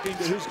Medina's sticking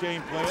to his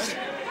game plan.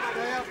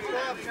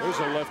 There's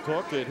a left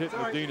hook that hit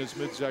Medina's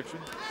midsection.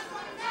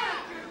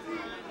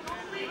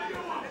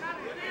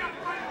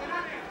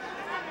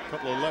 A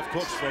couple of left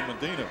hooks from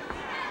Medina.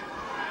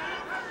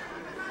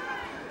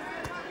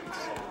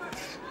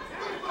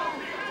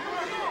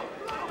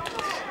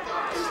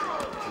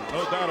 There's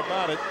no doubt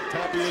about it.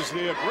 Tapia is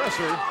the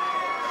aggressor.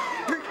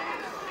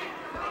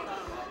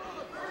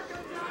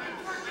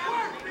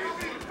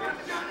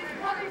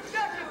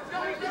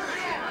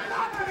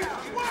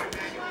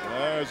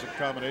 There's a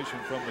combination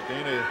from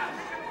Medina.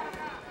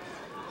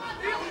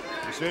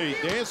 You see,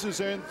 he dances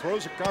in,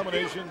 throws a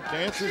combination,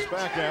 dances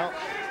back out.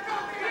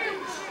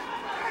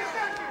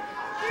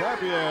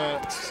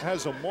 Tapia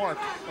has a mark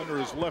under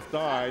his left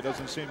eye.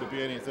 Doesn't seem to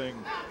be anything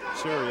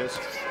serious.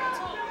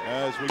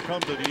 As we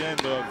come to the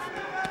end of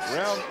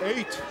round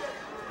 8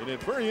 in a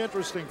very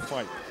interesting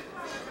fight.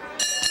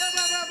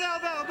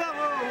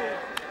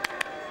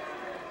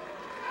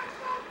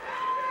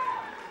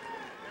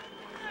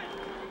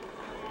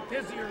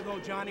 Busier though,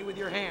 Johnny, with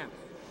your hands.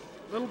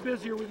 A little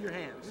busier with your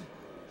hands.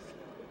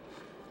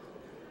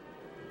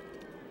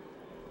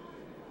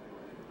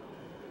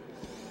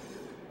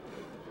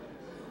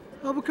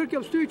 Albuquerque,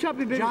 I'm still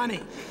chopping, baby.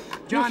 Johnny,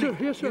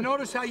 Yes, sir. You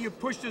notice how you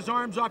pushed his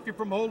arms off you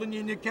from holding you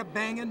and you kept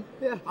banging?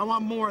 Yeah. I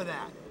want more of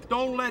that.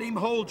 Don't let him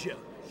hold you.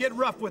 Get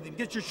rough with him.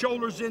 Get your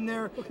shoulders in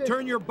there. Okay.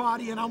 Turn your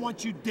body, and I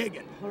want you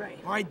digging. All right.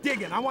 All right,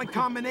 digging. I want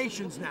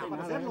combinations now.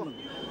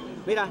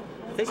 Mira,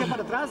 se echa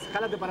para atrás,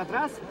 jálate para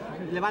atrás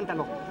y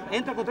levántalo.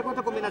 Entra con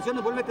 3-4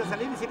 combinaciones, vuélvete a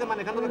salir y sigue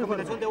manejando la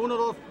combinación de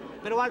 1-2.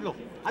 Pero hazlo.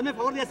 Hazme el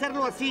favor de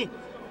hacerlo así.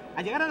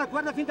 Al llegar a la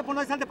cuerda, finta por un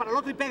lado y salte para el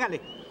otro y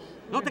pégale.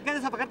 No te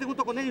quedes a pagarte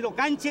junto con él, ni lo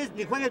canches,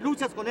 ni juegues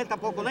luchas con él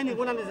tampoco. No hay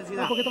ninguna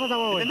necesidad.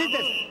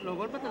 ¿Entendiste?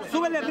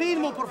 Súbele el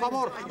ritmo, por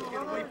favor.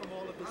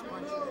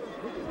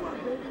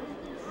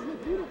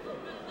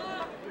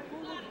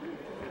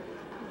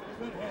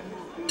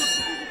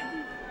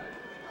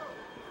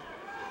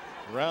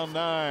 Round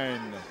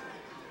 9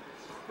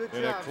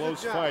 in a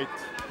close fight.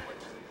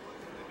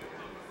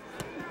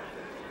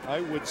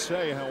 I would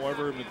say,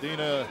 however,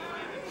 Medina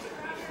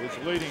is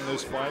leading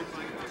this fight.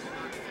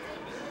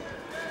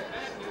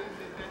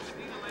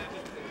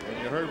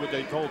 And you heard what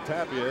they told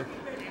Tapia.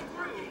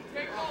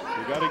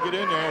 You got to get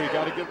in there. You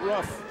got to get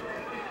rough.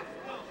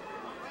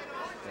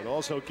 But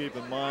also keep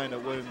in mind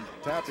that when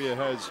Tapia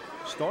has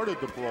started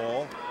to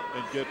brawl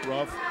and get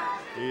rough,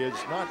 he has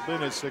not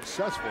been as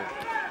successful.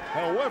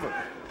 However,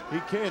 he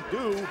can't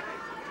do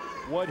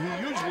what he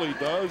usually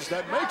does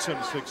that makes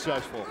him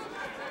successful.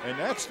 And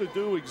that's to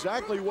do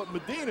exactly what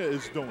Medina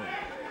is doing.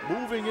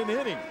 Moving and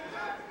hitting.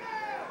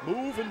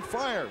 Move and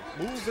fire.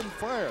 Move and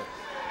fire.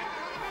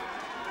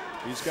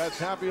 He's got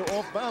Tapia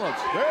off balance.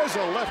 There's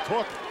a left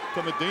hook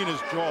to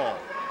Medina's jaw.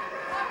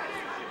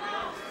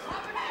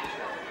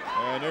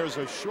 And there's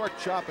a short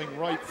chopping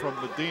right from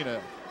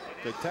Medina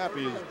to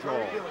Tapia's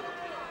jaw.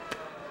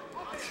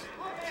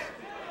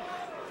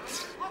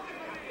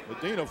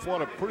 Medina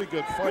fought a pretty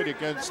good fight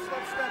against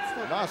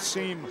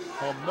Nassim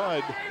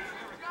Hamed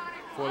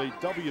for the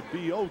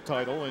WBO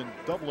title in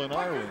Dublin,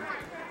 Ireland.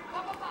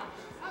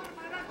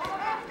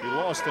 He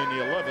lost in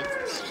the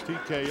 11th,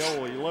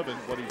 TKO 11,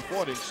 but he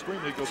fought an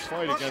extremely good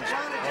fight against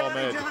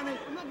Hamed.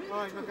 All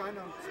right, look, I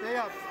know. Stay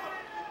up.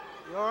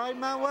 You all right,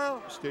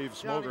 Manuel? Steve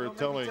Smoger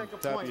telling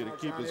Tapia to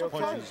keep his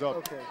punches up.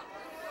 Okay.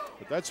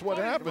 But that's what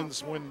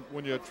happens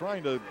when you're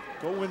trying to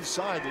go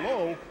inside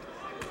low,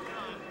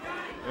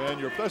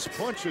 and your best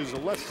punch is a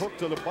left hook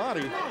to the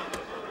body.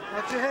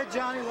 Watch your head,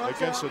 Johnny. Watch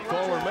against out. a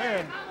taller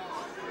man.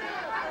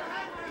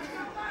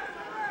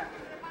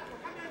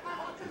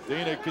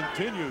 Medina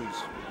continues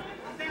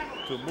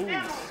to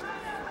move.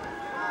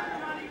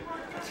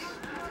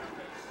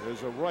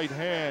 There's a right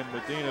hand.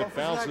 Medina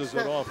bounces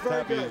it off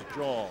Tapia's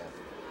jaw.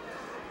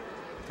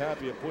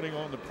 Tapia putting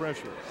on the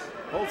pressure.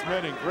 Both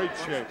men in great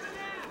shape.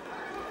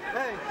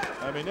 Hey.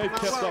 I mean, they've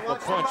kept up a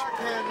punch.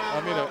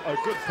 I mean, a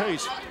good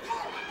pace.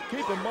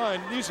 Keep in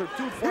mind, these are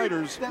two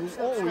fighters who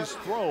always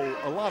throw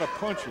a lot of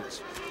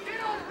punches.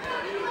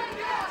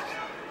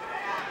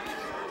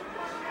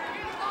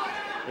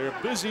 They're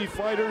busy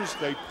fighters.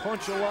 They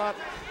punch a lot.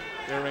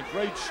 They're in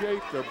great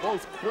shape. They're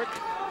both quick.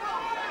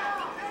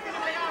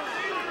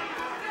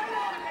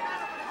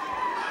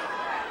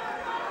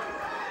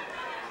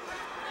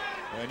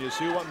 And you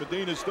see what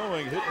Medina's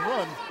doing, hit and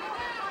run.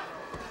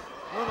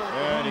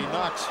 And he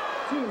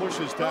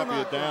pushes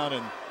Tapia down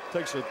and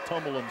takes a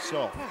tumble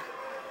himself.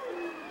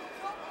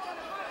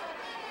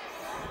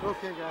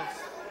 Okay, guys.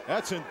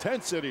 That's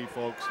intensity,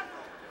 folks.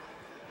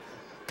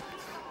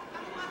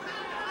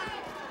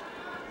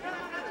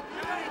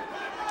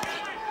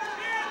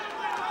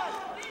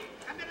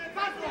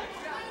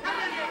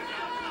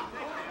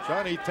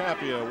 Johnny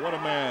Tapia, what a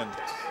man.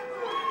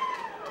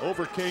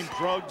 Overcame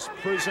drugs,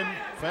 prison,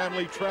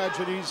 family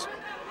tragedies.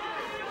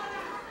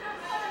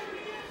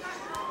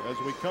 As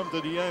we come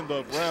to the end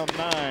of round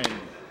 9.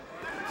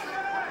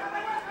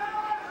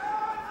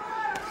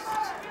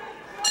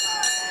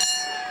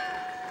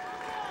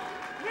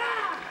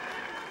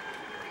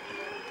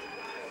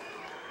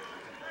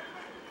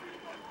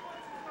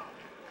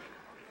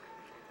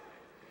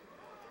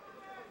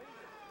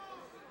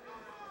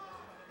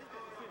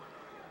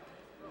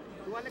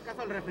 Tú dale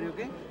caso al referee, ¿ok?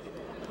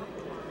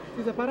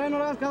 Si se para y no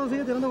le hagas caso,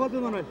 sigue tirando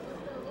golpes, Manuel.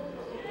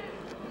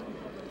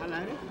 Al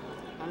aire.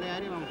 Al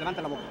aire, vamos.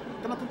 Levanta la boca.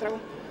 Tómate un trago.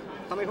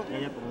 Toma, hijo.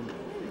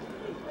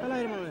 Al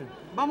aire, Manuel.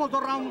 Vamos,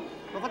 2 rounds.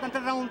 Nos faltan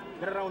 3 rounds.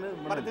 3 rounds,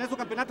 para tener su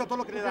campeonato a todo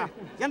lo que le da.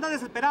 Ya anda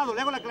desesperado,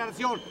 le hago la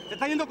aclaración. Se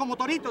está yendo como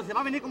torito, se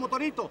va a venir como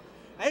torito.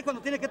 Ahí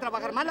cuando tiene que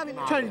trabajar más la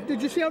venida.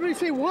 Did you see already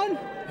say 1?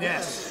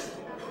 Yes.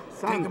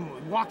 Take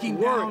him walking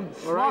down,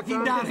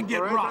 walking down and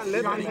get rough.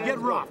 Johnny, get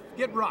rough,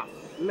 get rough.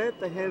 Let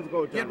the hands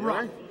go, Get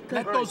rough.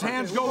 Let those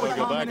hands go with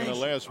We'll go back in the combination.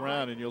 last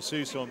round and you'll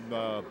see some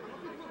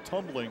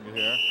tumbling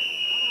here.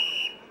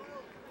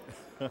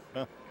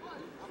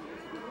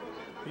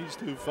 These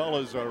two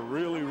fellas are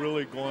really,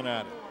 really going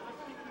at it.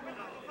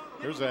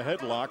 Here's a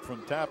headlock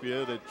from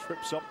Tapia that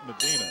trips up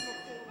Medina.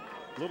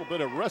 A little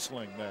bit of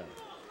wrestling there.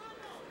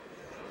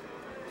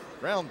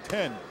 Round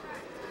 10.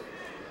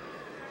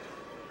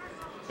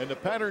 And the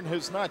pattern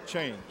has not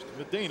changed.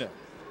 Medina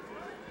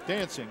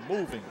dancing,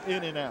 moving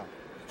in and out,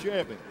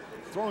 jabbing,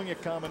 throwing a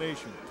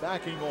combination,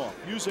 backing off,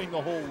 using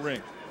the whole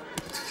ring.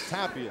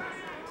 Tapia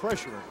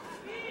pressuring,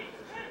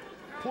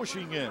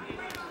 pushing in,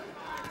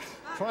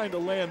 trying to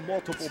land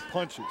multiple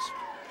punches,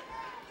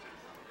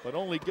 but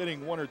only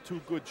getting 1 or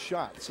 2 good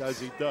shots as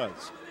he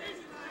does.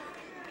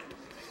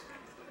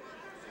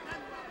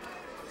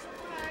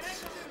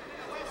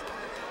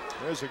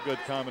 There's a good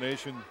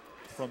combination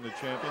from the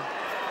champion.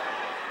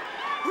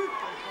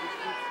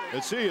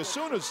 And see, as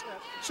soon as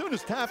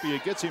Tapia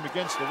gets him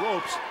against the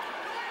ropes,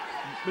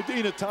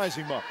 Medina ties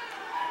him up.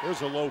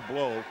 Here's a low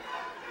blow.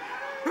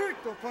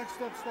 Go punch,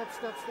 step, step,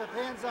 step, step.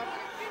 Hands up.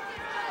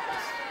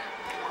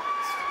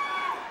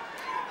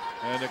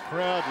 And the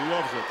crowd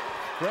loves it.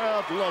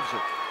 Crowd loves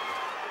it.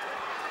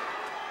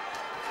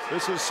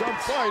 This is some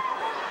fight.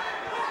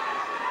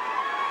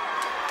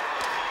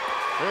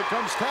 Here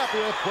comes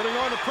Tapia putting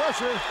on the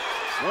pressure,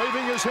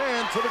 waving his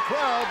hand to the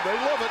crowd. They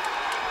love it.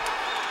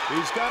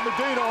 He's got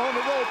Medina on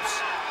the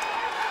ropes.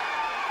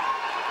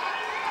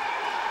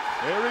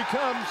 Here he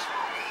comes.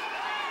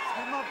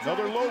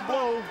 Another low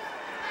blow.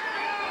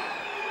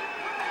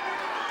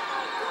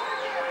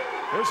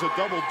 Here's a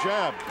double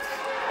jab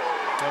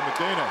from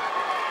Medina.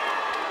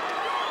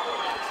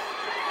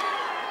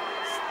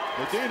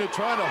 Medina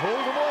trying to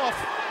hold him off.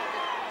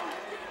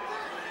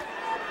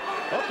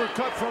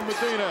 Uppercut from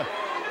Medina.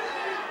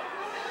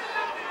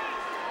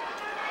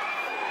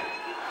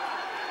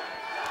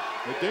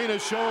 Medina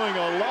showing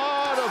a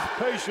lot of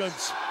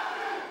patience,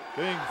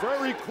 being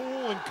very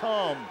cool and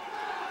calm,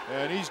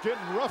 and he's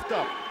getting roughed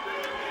up.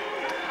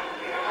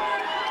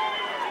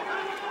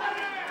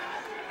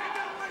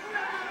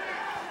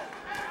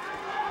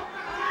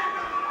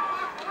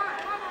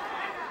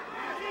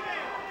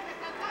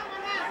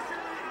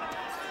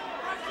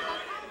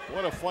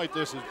 What a fight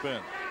this has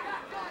been.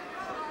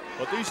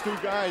 But these two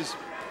guys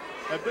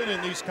have been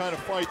in these kind of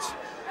fights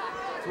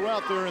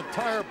throughout their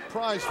entire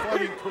prize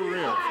fighting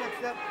career. Step,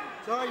 step.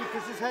 Sorry, you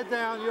push his head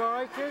down. You all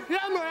right, kid? Yeah,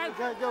 I'm all right.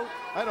 Okay, go.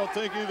 I don't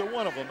think either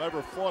one of them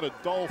ever fought a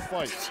dull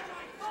fight.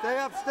 Stay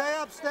up, stay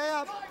up, stay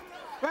up.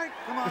 Right,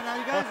 come on now,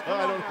 you guys.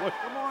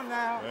 Come on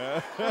now.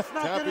 Yeah. Let's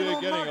not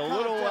Tapia getting a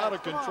little contact. out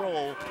of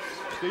control.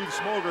 Steve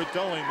Smoger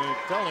telling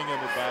him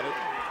about it.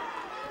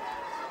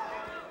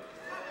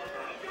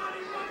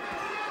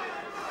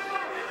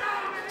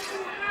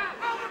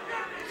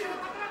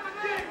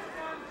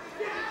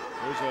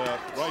 There's a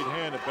right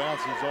hand that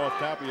bounces off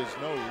Tapia's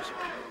nose.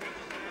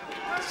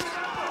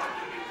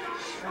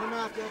 Cut him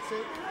out, that's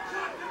it.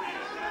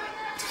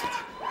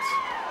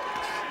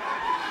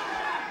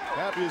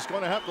 Tapia's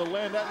going to have to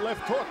land that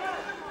left hook,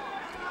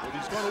 but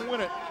he's going to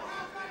win it.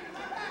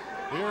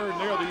 Here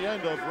near the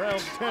end of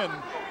round 10.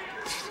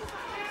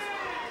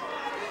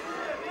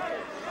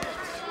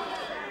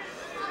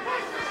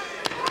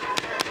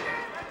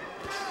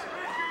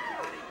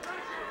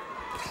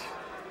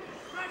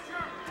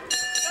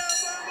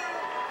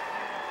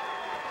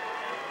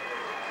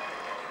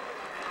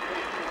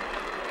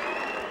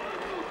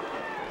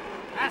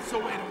 That's the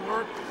way to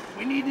work.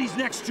 We need these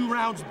next 2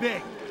 rounds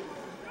big.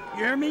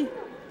 You hear me?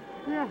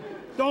 Yeah.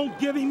 Don't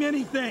give him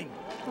anything.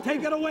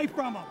 Take it away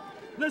from him.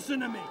 Listen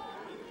to me.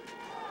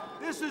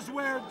 This is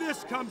where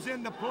this comes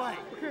into play.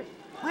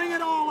 Bring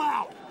it all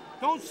out.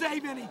 Don't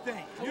save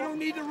anything. You don't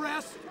need to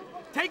rest.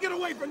 Take it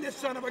away from this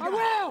son of a gun.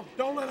 I will.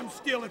 Don't let him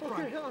steal it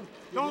from you.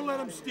 Don't let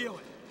him steal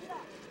it.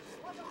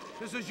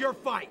 This is your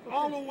fight,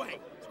 all the way.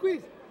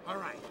 Squeeze. All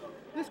right.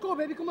 Let's go,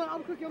 baby. Come on,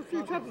 Albuquerque. I'm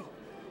street champion.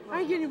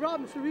 I ain't getting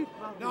robbed, Mr. Reed.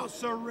 No,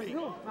 sirree.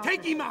 No.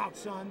 Take him out,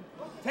 son.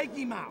 Take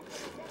him out.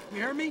 You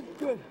hear me?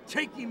 Good.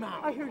 Take him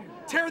out. I hear you.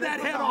 Tear that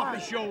head off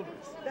his shoulders.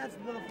 That's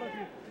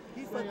motherfucker.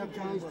 He's fucking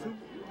guys too.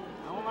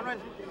 Vamos, Manuel.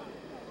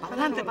 Para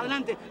adelante, para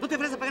adelante. No te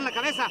ofreces pegar en la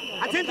cabeza.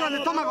 Al centro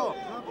del estómago.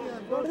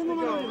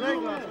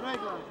 Reglas,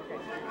 reglas.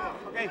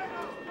 Ok.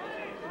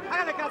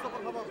 Hágale caso,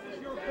 por favor.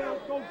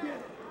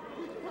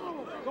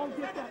 Go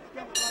get that.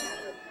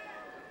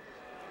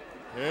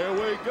 Here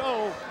we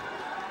go.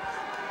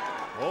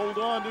 Hold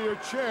on to your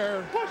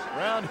chair.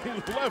 Round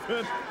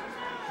 11.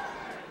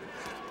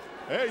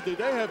 Hey, did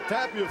they have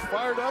Tapia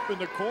fired up in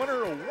the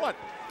corner or what?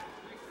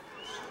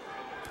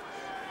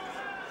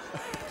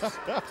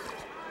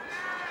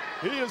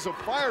 He is a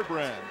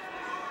firebrand.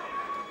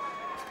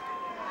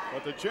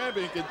 But the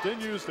champion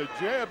continues to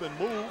jab and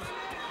move.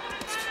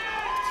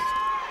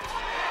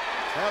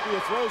 Tapia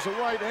throws a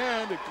right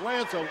hand, a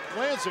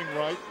glancing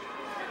right.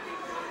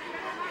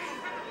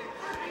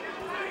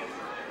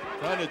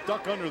 Trying to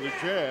duck under the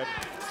jab.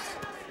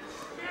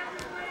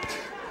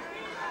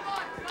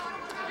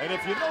 And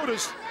if you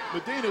notice,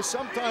 Medina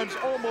sometimes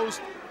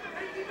almost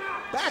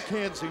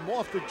backhands him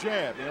off the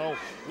jab. You know,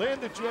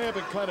 land the jab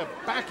and kind of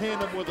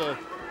backhand him with a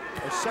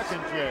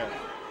second jab.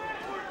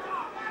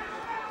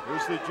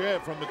 Here's the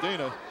jab from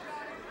Medina.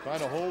 Trying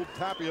to hold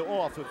Tapia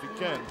off if he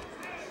can.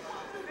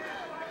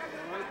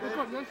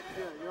 Yeah,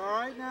 you all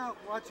right now?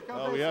 Watch it come.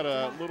 Well, we had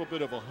a little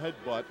bit of a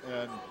headbutt,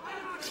 and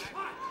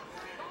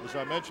as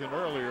I mentioned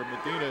earlier,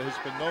 Medina has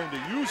been known to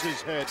use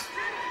his head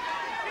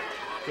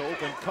to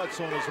open cuts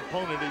on his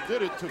opponent. He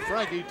did it to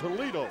Frankie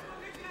Toledo.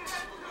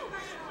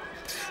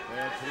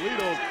 And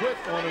Toledo quit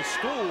on a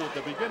stool at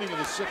the beginning of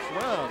the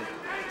 6th round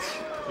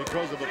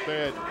because of a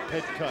bad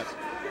head cut.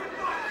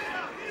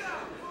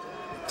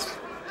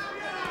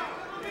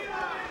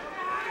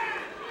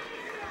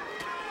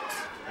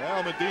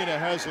 Now Medina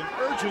has an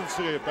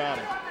urgency about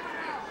him.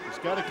 He's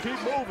got to keep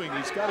moving.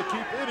 He's got to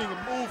keep hitting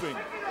and moving.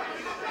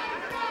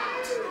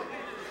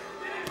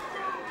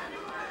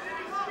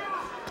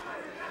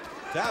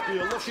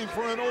 Tapia looking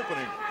for an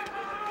opening.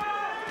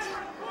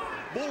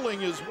 Bulling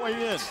his way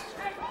in.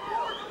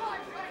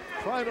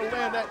 trying to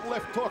land that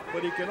left hook,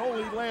 but he can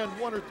only land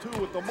one or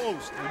two at the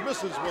most. He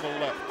misses with a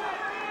left.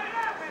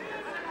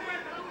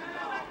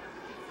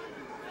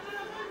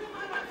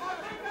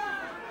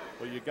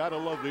 But you gotta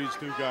love these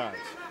two guys.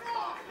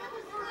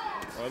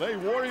 Are they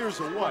warriors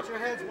or what? Watch your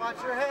heads, watch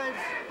your heads.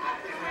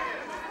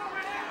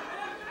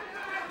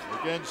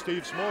 Again,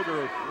 Steve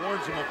Smoger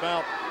warns him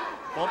about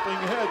bumping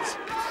heads.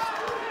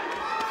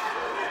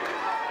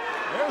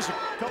 There's a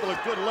couple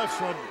of good lefts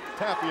from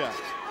Tapia.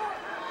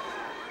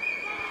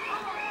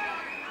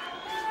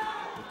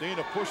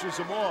 Medina pushes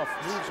him off,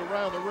 moves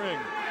around the ring.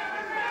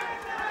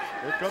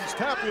 Here comes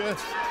Tapia.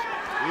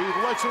 He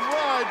lets him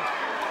ride.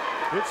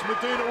 Hits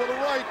Medina with a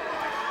right.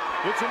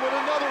 Hits him with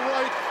another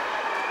right.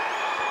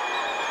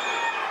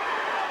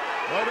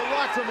 Might have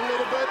rocked him a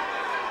little bit.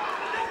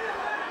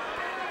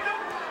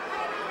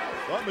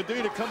 But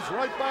Medina comes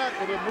right back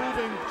with the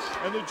moving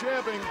and the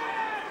jabbing.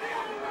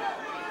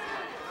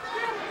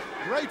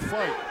 Great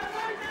fight.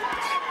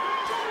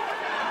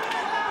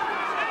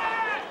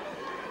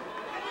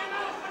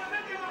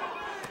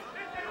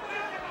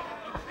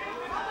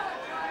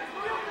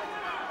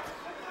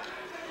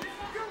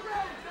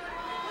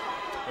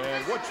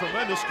 And what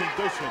tremendous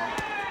condition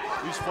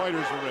these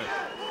fighters are in.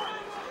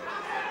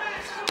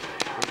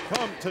 We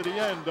come to the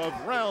end of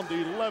round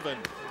 11.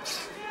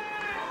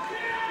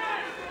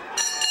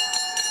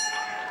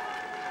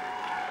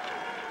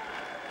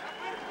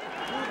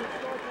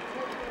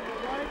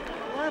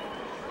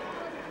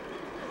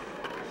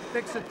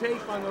 Fix the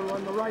tape on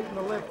the right and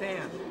the left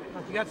hand.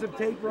 You got some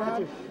tape,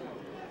 Rob?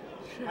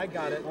 I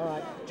got it. All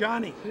right.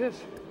 Johnny. Yes.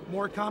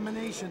 More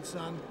combinations,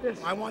 son. Yes.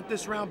 I want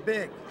this round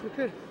big.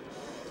 Okay.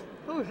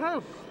 Oh,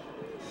 how?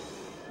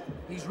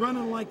 He's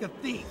running like a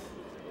thief.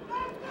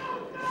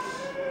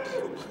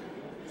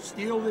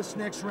 Steal this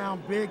next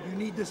round big. You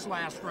need this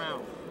last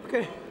round.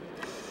 Okay.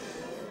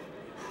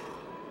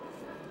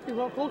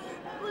 You all close?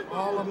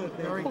 All of them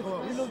very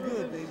close. You look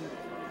good, baby.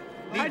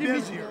 Be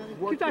busier.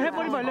 Keep that head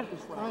on my left.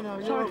 I know,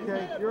 you're Sorry.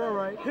 okay. You're all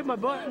right. Hit my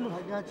butt.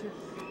 I got you.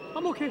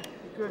 I'm okay.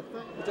 Good.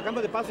 Mucho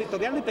cambio de paso y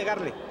torearle y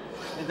pegarle.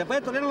 Después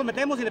de torearlo lo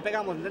metemos y le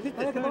pegamos,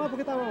 ¿entendiste?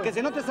 Que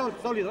se note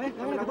sólido, ¿eh?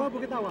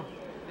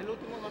 El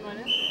último, Manuel,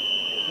 ¿eh?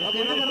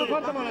 Ladies and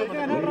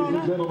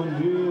gentlemen,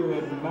 here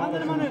at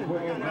Madison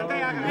Square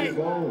Garden, Hey,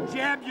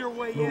 jab your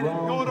way in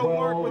and go to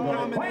work with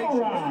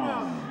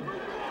combinations.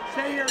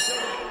 Stay here.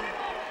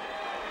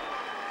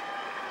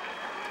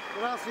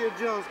 Gracias,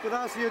 Dios.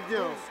 Gracias,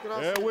 Dios.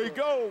 There we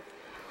go.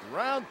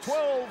 Round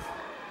 12.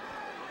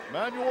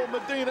 Manuel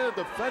Medina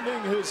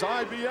defending his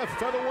IBF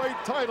Featherweight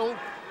title.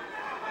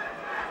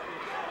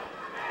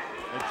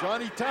 And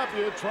Johnny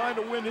Tapia trying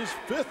to win his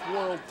 5th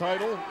world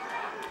title.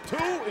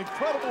 Two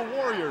incredible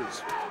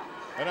warriors.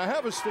 And I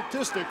have a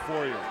statistic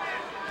for you.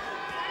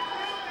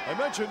 I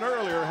mentioned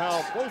earlier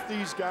how both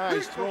these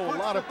guys throw a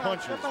lot of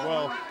punches.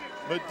 Well,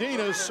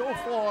 Medina so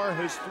far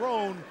has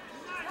thrown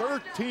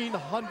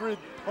 1,300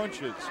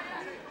 punches.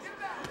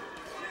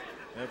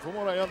 And from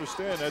what I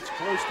understand, that's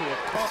close to a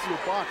Tapia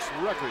box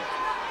record.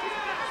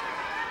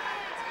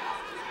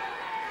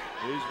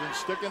 He's been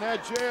sticking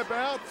that jab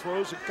out,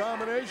 throws a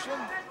combination,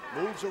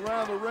 moves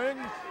around the ring.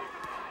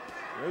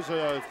 There's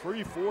a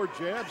 3-4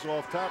 jabs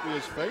off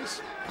Tapia's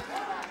face.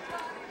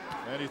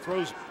 And he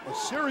throws a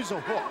series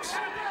of hooks.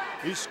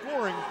 He's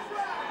scoring.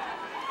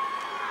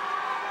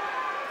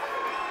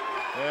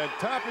 And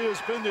Tapia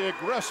has been the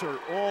aggressor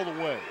all the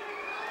way.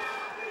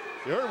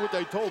 You heard what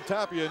they told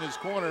Tapia in his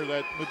corner,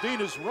 that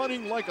Medina's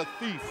running like a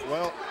thief.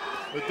 Well,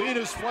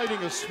 Medina's fighting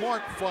a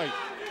smart fight.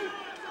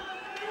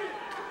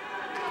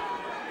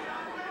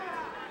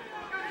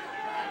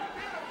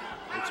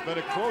 It's been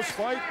a close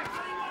fight.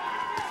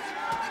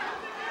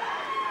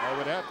 I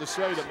would have to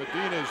say that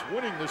Medina is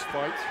winning this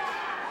fight.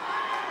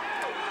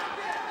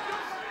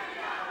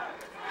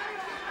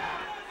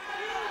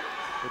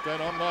 But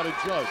then I'm not a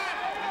judge.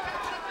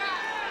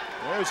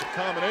 There's a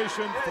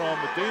combination from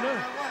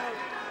Medina.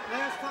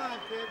 Last time,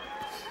 kid.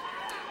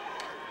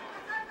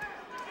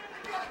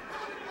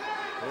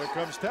 Here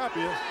comes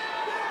Tapia.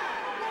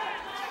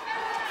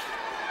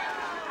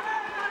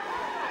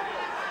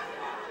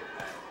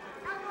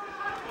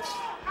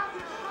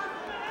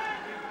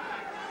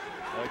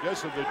 I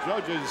guess if the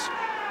judges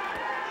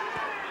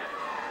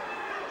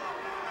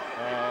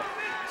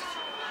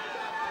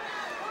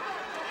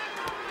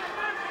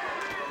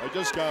I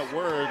just got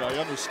word, I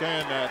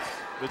understand that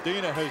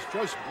Medina has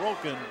just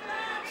broken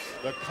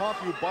the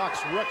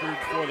CompuBox record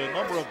for the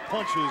number of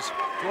punches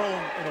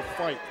thrown in a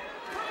fight.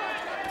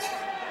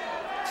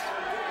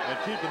 And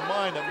keep in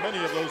mind that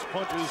many of those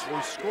punches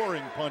were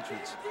scoring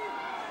punches.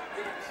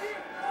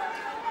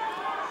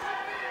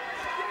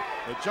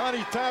 But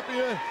Johnny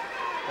Tapia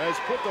has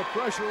put the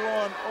pressure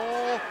on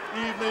all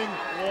evening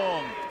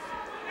long.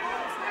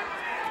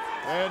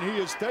 And he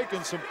has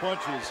taken some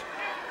punches,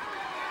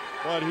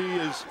 but he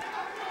is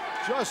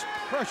just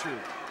pressured,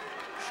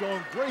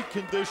 shown great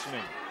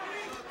conditioning.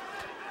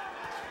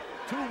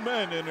 Two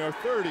men in their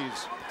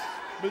 30s.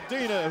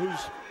 Medina,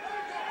 whose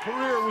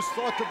career was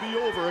thought to be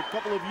over a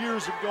couple of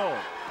years ago.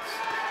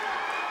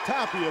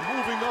 Tapia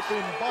moving up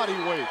in body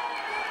weight.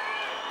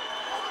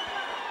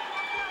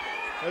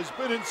 has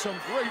been in some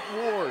great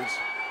wars.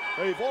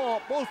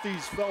 Both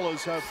these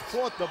fellas have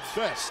fought the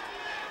best.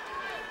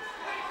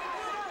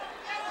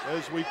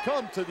 As we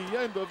come to the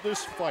end of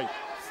this fight,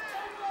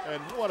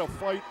 and what a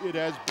fight it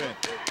has been.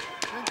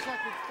 10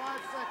 seconds,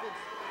 5 seconds.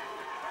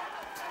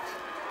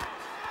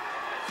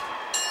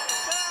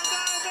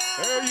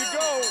 There you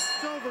go.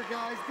 It's over,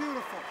 guys.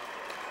 Beautiful.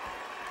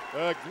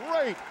 A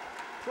great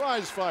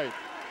prize fight.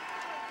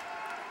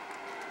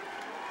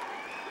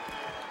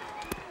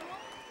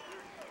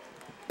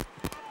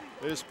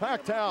 This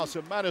packed house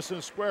at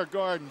Madison Square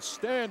Garden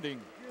standing,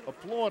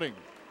 applauding.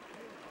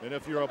 And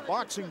if you're a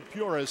boxing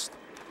purist,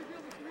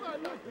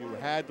 you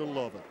had to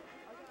love it.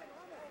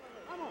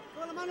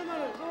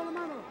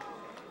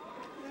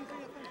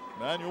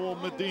 Manuel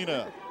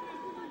Medina.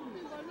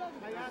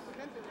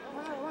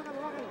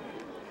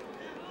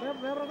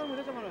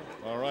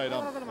 All right,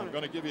 I'm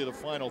going to give you the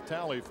final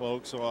tally,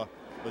 folks.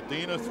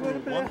 Medina threw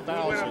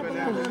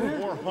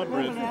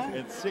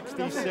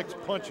 1,466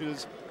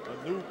 punches, a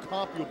new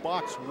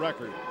CompuBox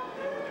record.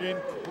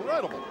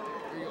 Incredible.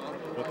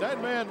 But that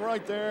man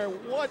right there,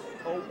 what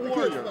a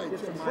warrior.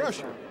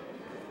 Pressure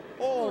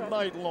all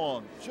night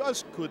long.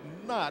 Just could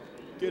not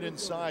get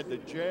inside the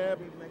jab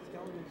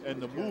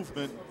and the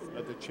movement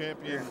that the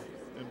champion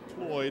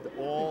employed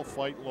all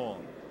fight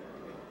long.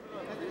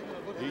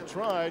 He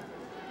tried.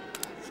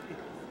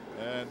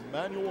 And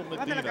Manuel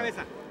Medina,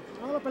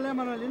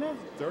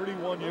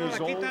 31 years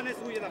old,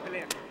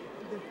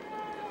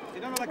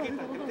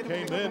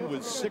 came in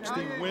with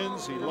 60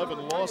 wins,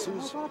 11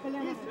 losses.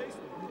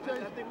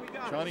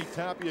 Johnny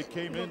Tapia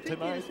came in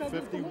tonight,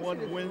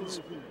 51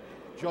 wins,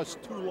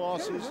 just 2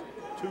 losses,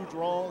 2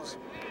 draws.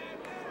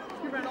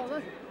 In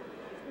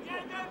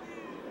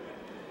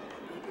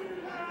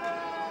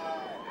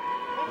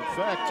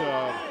fact,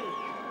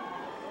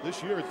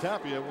 this year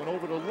Tapia went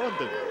over to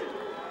London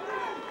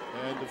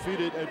and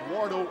defeated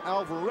Eduardo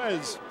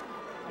Alvarez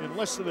in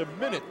less than a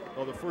minute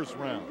of the first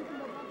round.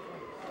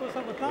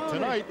 But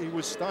tonight he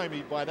was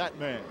stymied by that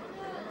man,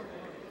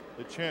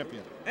 the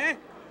champion. A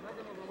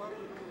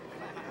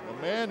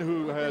man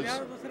who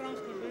has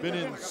been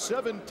in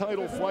 7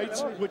 title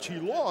fights, which he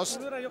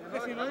lost,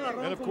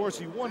 and of course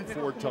he won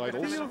 4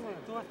 titles.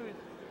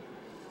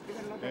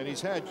 And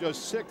he's had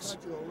just 6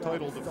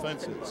 title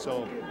defenses,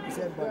 so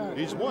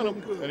he's won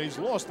them and he's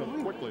lost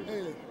them quickly.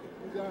 Hey,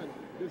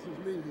 this is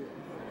me here.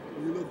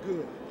 You look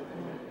good.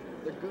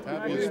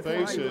 Tapia's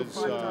face is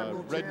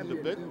reddened a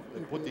bit.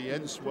 They put the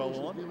end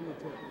swell on.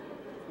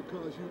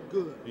 Because you're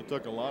good. He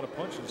took a lot of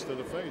punches to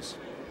the face.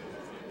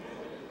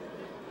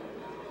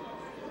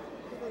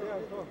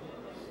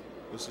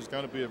 This is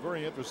going to be a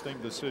very interesting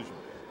decision.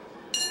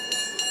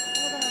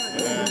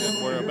 And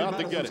we're about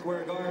to get it.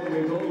 Square Garden,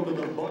 we go to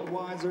the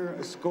Budweiser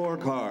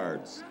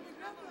scorecards.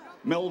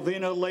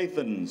 Melvina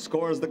Lathan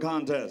scores the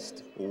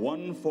contest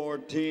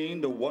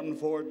 114 to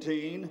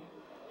 114,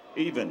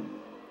 even.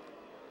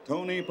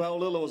 Tony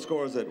Paolillo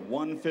scores it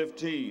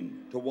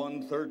 115 to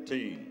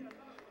 113.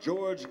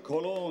 George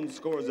Colon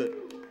scores it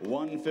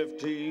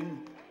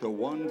 115 to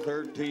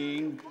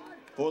 113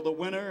 for the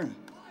winner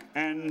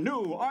and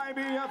new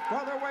IBF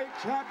Featherweight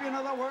Champion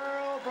of the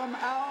world from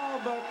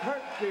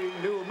Albuquerque,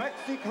 New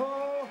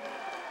Mexico,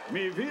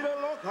 Mi Vida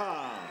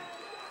Loca,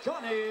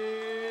 Johnny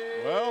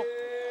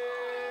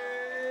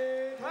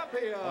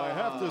Tapia. I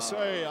have to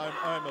say,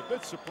 I'm a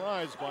bit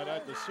surprised by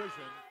that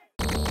decision.